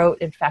strep throat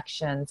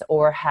infections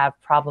or have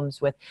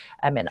problems with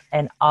an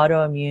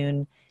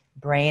autoimmune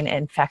brain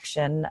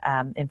infection,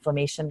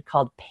 inflammation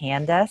called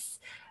PANDAS,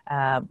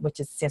 which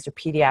stands for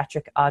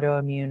Pediatric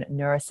Autoimmune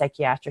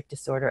Neuropsychiatric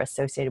Disorder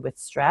Associated with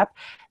Strep.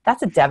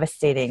 That's a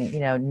devastating,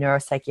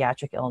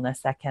 neuropsychiatric illness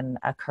that can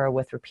occur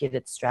with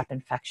repeated strep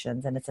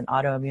infections, and it's an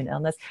autoimmune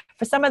illness.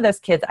 For some of those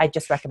kids, I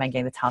just recommend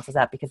getting the tonsils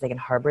out because they can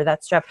harbor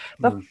that strep.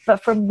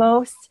 But for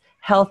most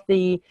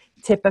healthy,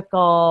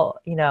 typical,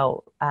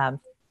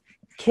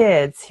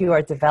 kids who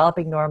are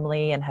developing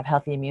normally and have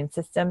healthy immune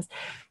systems,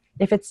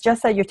 if it's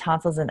just that your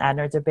tonsils and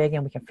adenoids are big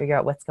and we can figure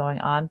out what's going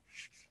on,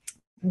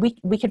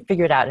 we can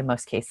figure it out in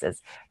most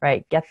cases,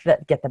 right? Get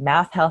the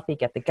mouth healthy,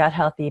 get the gut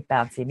healthy,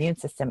 balance the immune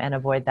system, and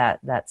avoid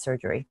that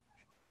surgery.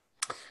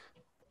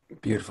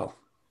 Beautiful.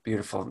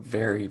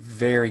 Very,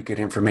 very good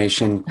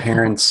information.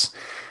 Parents,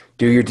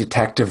 do your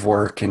detective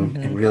work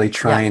and really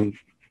try and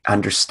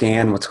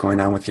understand what's going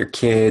on with your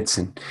kids,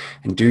 and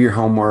do your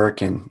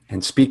homework and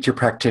speak to your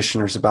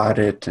practitioners about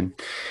it. And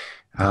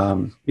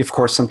of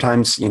course,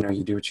 sometimes,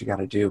 you do what you got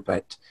to do,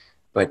 but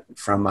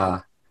from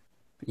a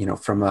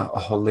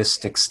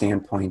holistic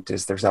standpoint,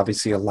 there's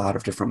obviously a lot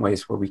of different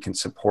ways where we can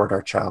support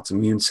our child's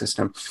immune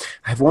system.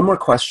 I have one more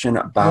question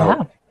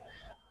about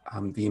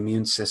the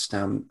immune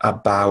system,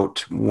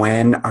 about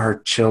when our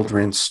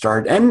children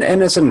start, and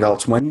as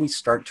adults, when we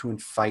start to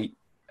fight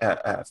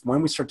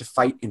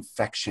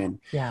infection,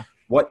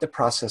 what the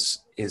process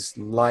is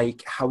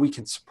like, how we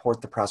can support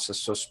the process.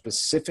 So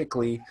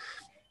specifically,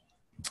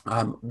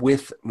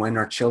 with when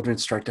our children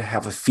start to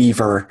have a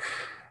fever,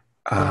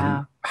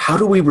 how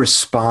do we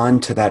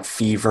respond to that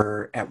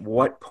fever? At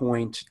what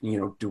point,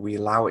 do we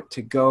allow it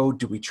to go?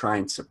 Do we try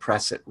and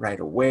suppress it right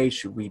away?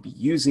 Should we be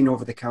using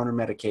over-the-counter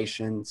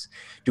medications?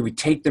 Do we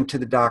take them to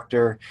the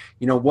doctor?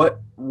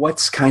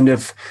 What's kind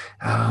of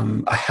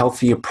a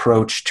healthy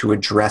approach to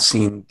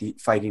addressing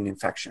fighting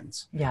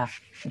infections? Yeah,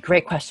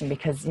 great question,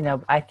 because,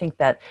 I think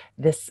that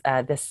this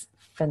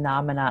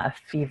phenomena of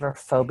fever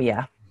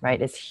phobia, right,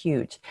 is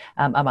huge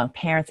among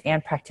parents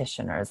and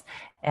practitioners.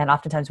 And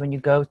oftentimes when you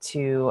go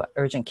to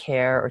urgent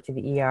care or to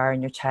the ER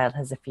and your child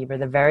has a fever,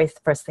 the very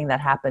first thing that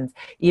happens,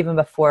 even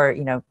before,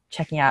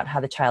 checking out how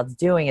the child's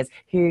doing, is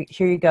here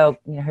you go,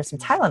 here's some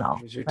Tylenol,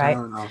 Here's your right?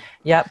 Tylenol.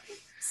 Yep.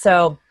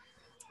 So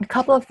a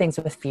couple of things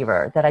with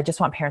fever that I just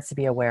want parents to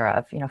be aware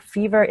of.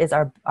 Fever is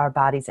our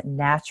body's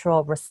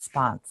natural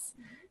response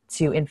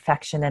to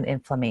infection and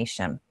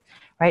inflammation,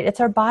 right? It's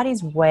our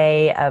body's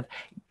way of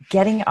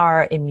getting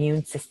our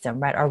immune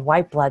system, right, our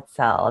white blood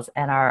cells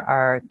and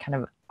our kind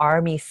of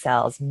army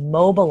cells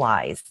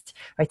mobilized,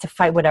 right, to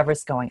fight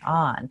whatever's going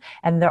on.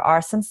 And there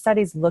are some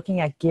studies looking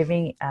at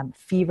giving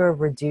fever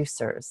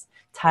reducers,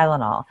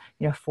 Tylenol,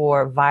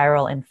 for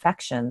viral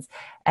infections.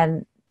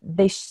 And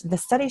the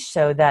studies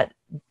show that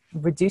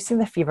reducing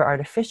the fever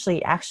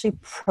artificially actually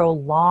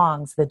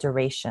prolongs the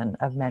duration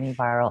of many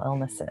viral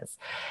illnesses.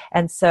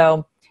 And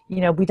so,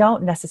 we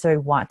don't necessarily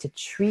want to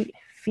treat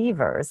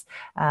fevers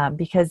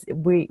because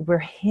we're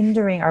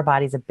hindering our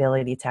body's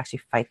ability to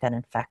actually fight that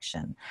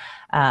infection.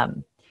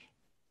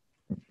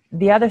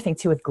 The other thing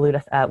too with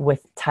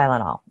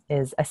Tylenol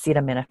is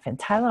acetaminophen.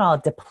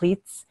 Tylenol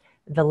depletes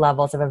the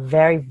levels of a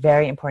very,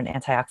 very important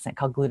antioxidant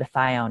called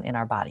glutathione in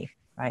our body,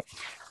 right?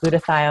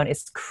 Glutathione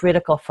is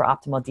critical for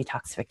optimal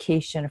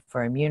detoxification,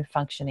 for immune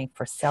functioning,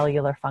 for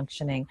cellular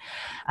functioning.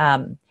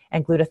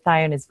 And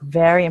glutathione is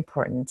very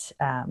important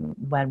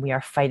when we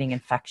are fighting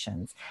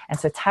infections. And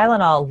so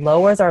Tylenol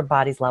lowers our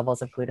body's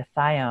levels of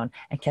glutathione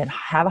and can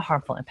have a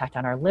harmful impact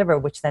on our liver,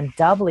 which then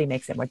doubly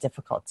makes it more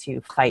difficult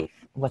to fight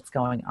what's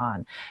going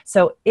on.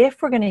 So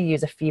if we're going to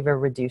use a fever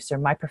reducer,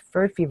 my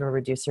preferred fever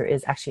reducer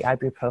is actually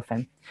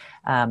ibuprofen,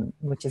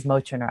 which is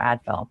Motrin or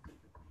Advil.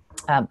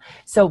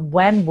 So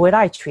when would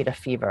I treat a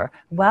fever?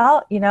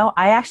 Well,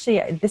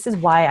 this is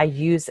why I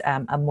use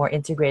a more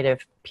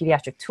integrative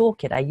pediatric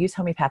toolkit. I use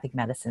homeopathic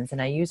medicines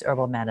and I use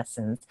herbal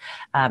medicines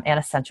and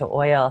essential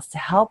oils to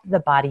help the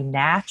body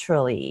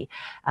naturally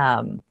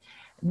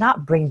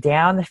not bring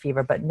down the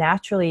fever, but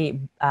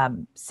naturally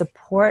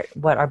support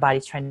what our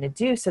body's trying to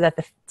do so that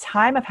the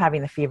time of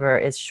having the fever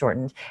is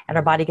shortened and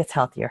our body gets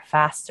healthier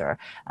faster.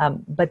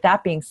 But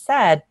that being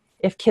said,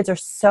 if kids are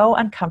so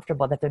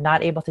uncomfortable that they're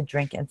not able to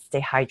drink and stay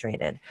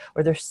hydrated,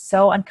 or they're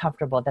so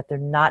uncomfortable that they're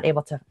not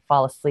able to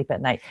fall asleep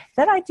at night,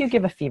 then I do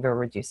give a fever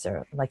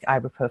reducer like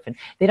ibuprofen.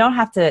 They don't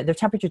have to, their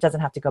temperature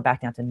doesn't have to go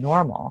back down to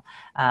normal,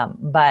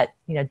 but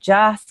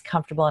just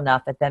comfortable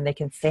enough that then they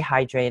can stay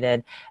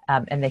hydrated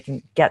and they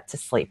can get to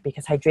sleep,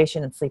 because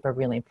hydration and sleep are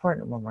really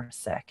important when we're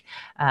sick.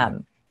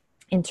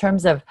 In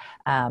terms of,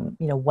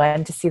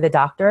 when to see the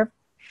doctor,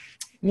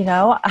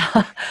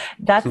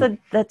 that's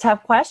the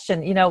tough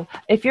question.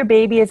 If your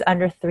baby is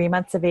under 3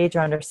 months of age or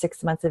under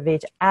 6 months of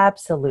age,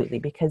 absolutely,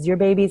 because your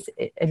baby's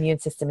immune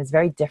system is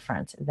very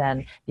different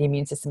than the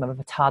immune system of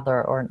a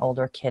toddler or an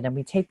older kid. And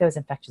we take those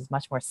infections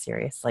much more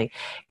seriously.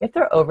 If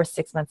they're over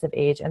 6 months of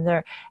age and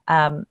they're,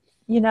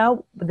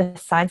 the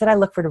signs that I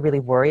look for to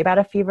really worry about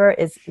a fever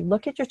is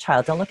look at your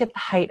child. Don't look at the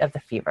height of the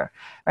fever,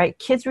 right?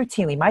 Kids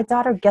routinely, my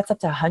daughter gets up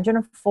to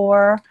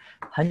 104,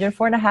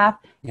 104 and a half.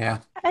 Yeah.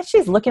 And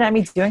she's looking at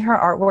me doing her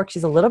artwork.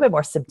 She's a little bit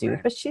more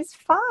subdued, but she's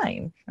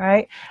fine,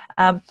 right?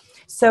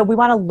 So we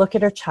want to look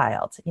at her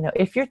child.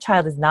 If your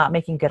child is not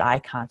making good eye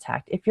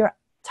contact, if you're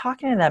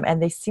talking to them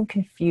and they seem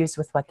confused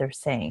with what they're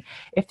saying,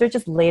 if they're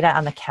just laid out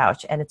on the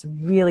couch and it's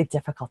really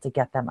difficult to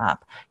get them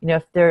up,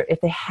 if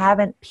they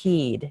haven't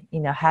peed,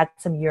 had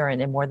some urine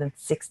in more than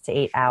 6 to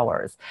 8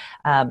 hours,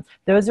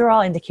 those are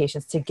all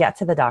indications to get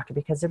to the doctor,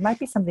 because there might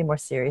be something more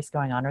serious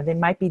going on, or they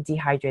might be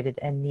dehydrated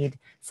and need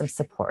some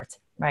support.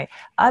 Right.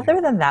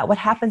 Other than that, what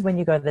happens when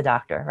you go to the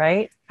doctor,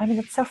 right? I mean,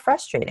 it's so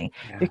frustrating.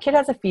 Yeah. Your kid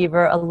has a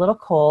fever, a little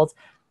cold.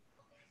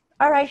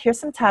 All right, here's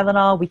some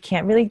Tylenol. We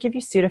can't really give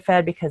you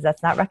Sudafed because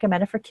that's not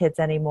recommended for kids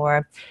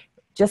anymore.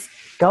 Just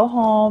go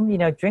home,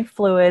 drink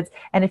fluids.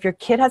 And if your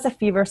kid has a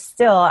fever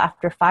still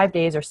after 5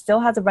 days or still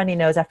has a runny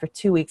nose after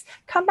 2 weeks,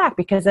 come back,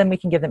 because then we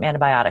can give them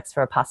antibiotics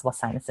for a possible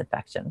sinus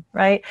infection,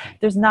 right?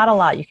 There's not a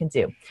lot you can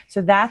do.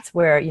 So that's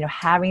where,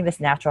 having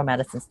this natural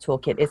medicines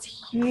toolkit is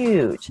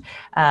huge,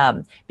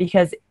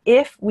 because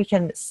if we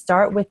can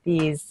start with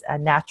these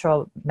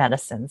natural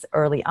medicines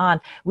early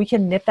on, we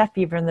can nip that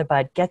fever in the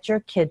bud, get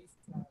your kids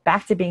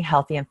back to being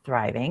healthy and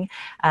thriving,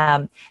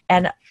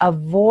 and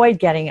avoid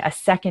getting a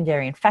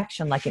secondary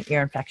infection like an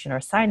ear infection or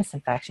a sinus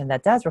infection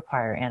that does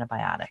require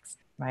antibiotics,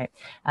 right?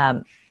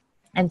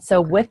 And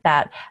so with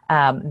that,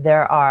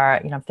 there are,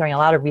 I'm throwing a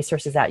lot of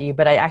resources at you,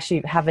 but I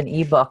actually have an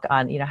ebook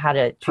on, how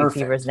to treat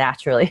fevers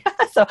naturally.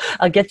 So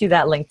I'll get you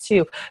that link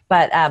too.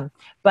 But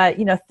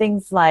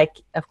things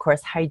like, of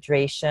course,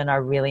 hydration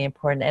are really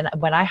important. And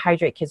when I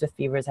hydrate kids with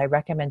fevers, I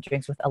recommend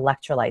drinks with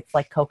electrolytes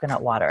like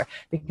coconut water,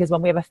 because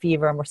when we have a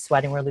fever and we're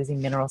sweating, we're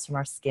losing minerals from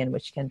our skin,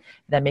 which can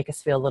then make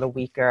us feel a little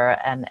weaker.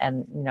 And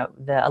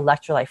the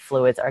electrolyte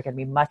fluids are going to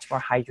be much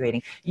more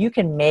hydrating. You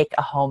can make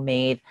a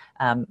homemade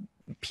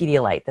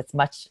Pedialyte that's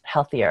much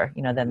healthier,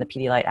 than the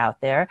Pedialyte out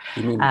there.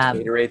 You mean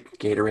Gatorade?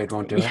 Gatorade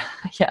won't do it.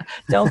 Yeah.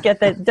 Don't get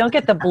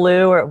the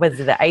blue, or was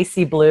it the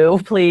icy blue,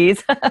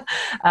 please?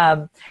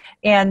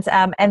 And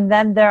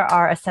then there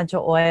are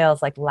essential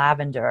oils like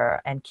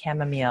lavender and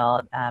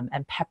chamomile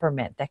and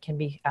peppermint that can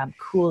be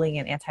cooling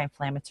and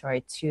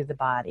anti-inflammatory to the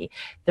body.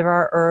 There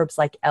are herbs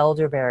like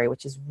elderberry,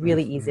 which is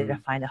really easy to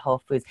find at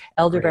Whole Foods.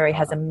 Elderberry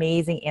has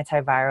amazing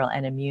antiviral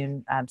and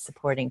immune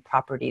supporting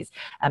properties,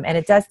 and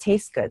it does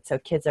taste good, so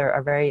kids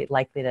are very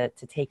likely to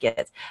take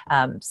it.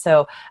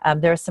 So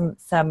there are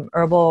some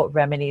herbal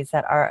remedies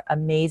that are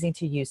amazing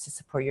to use to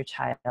support your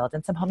child,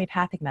 and some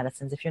homeopathic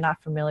medicines. If you're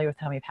not familiar with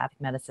homeopathic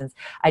medicines,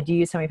 I do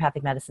use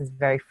homeopathic medicines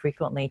very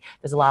frequently.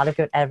 There's a lot of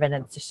good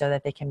evidence to show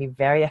that they can be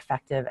very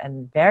effective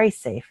and very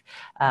safe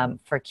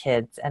for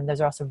kids, and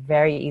those are also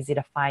very easy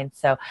to find.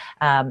 So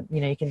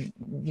you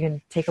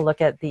can take a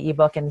look at the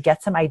ebook and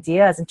get some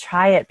ideas and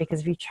try it,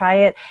 because if you try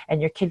it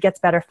and your kid gets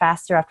better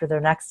faster after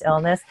their next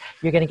illness,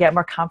 you're going to get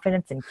more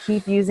confidence and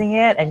keep using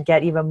it and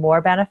get even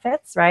more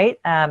benefits, right?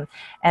 And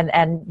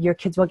your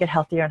kids will get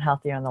healthier and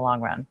healthier in the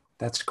long run.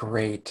 That's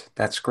great.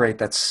 That's great.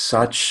 That's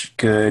such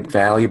good,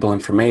 valuable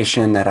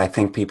information that I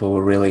think it will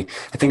really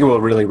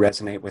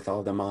resonate with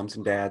all the moms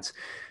and dads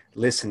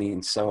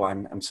listening. So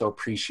I'm so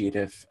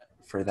appreciative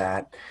for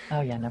that.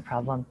 Oh yeah, no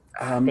problem.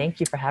 Thank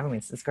you for having me.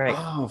 This is great.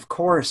 Oh, of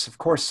course.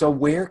 So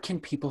where can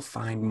people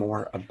find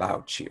more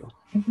about you?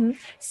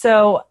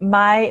 So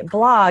my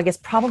blog is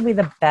probably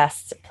the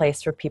best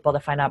place for people to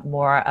find out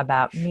more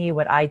about me,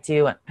 what I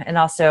do, and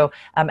also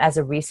as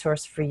a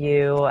resource for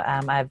you.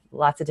 I have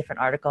lots of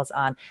different articles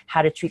on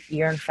how to treat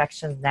ear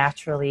infections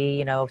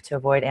naturally, to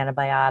avoid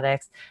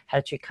antibiotics, how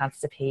to treat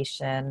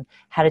constipation,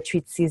 how to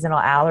treat seasonal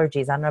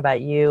allergies. I don't know about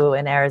you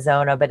in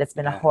Arizona, but it's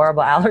been a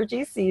horrible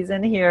allergy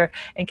season here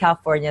in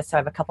California. So I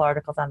have a couple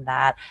articles on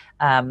that.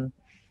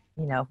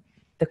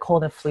 the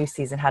cold and flu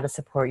season, how to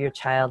support your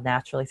child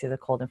naturally through the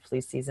cold and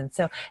flu season.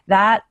 So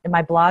that,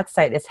 my blog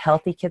site is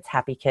Healthy Kids,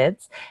 Happy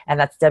Kids, and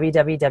that's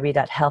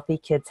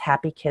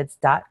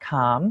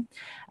www.healthykidshappykids.com.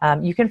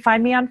 You can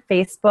find me on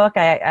Facebook.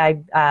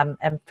 I am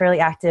fairly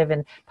active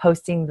in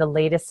posting the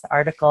latest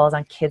articles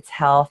on kids'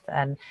 health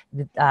and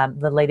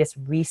the latest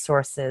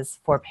resources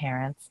for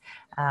parents.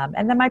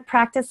 And then my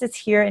practice is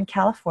here in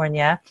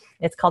California.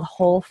 It's called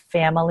Whole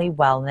Family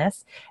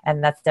Wellness,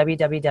 and that's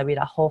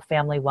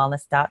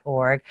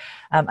www.wholefamilywellness.org.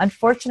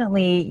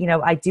 Unfortunately,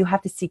 I do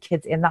have to see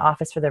kids in the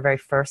office for their very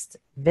first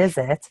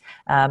visit,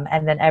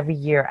 and then every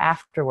year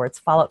afterwards,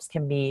 follow-ups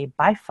can be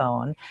by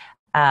phone.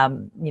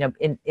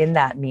 In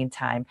that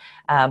meantime.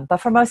 But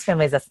for most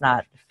families, that's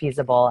not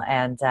feasible.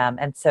 And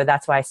so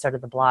that's why I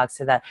started the blog,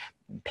 so that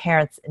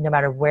parents, no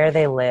matter where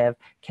they live,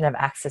 can have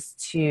access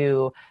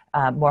to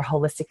more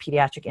holistic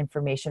pediatric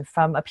information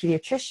from a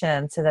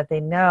pediatrician, so that they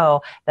know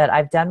that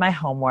I've done my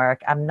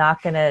homework. I'm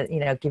not going to,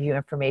 give you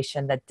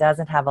information that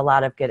doesn't have a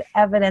lot of good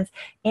evidence,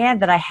 and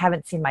that I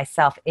haven't seen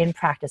myself in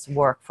practice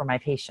work for my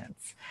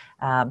patients.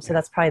 So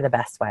that's probably the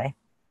best way.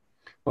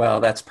 Well,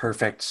 that's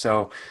perfect.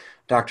 So,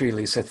 Dr.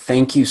 Elisa,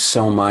 thank you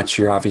so much.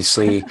 You're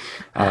obviously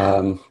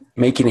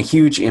making a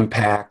huge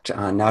impact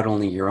on not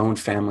only your own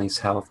family's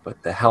health,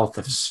 but the health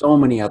of so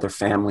many other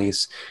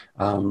families,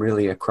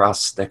 really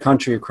across the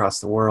country, across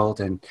the world.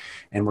 And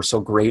we're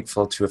so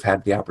grateful to have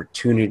had the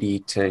opportunity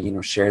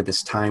to, share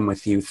this time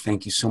with you.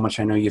 Thank you so much.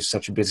 I know you have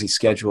such a busy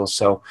schedule.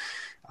 So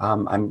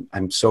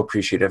I'm so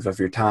appreciative of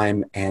your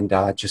time, and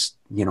just,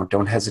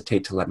 don't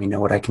hesitate to let me know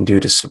what I can do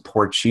to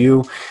support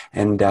you.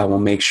 And we'll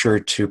make sure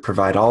to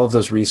provide all of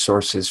those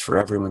resources for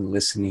everyone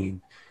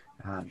listening.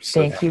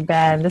 Thank you,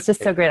 Ben. This is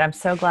so great. I'm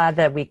so glad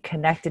that we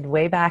connected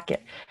way back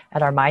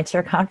at our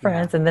Mindshare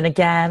conference. And then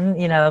again,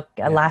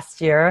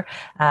 last year.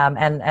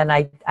 And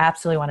I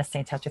absolutely want to stay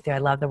in touch with you. I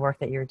love the work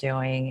that you're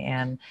doing,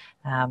 and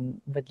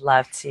would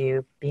love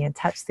to be in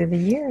touch through the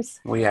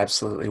years. We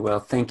absolutely will.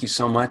 Thank you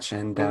so much.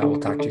 And we'll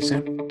talk to you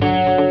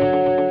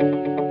soon.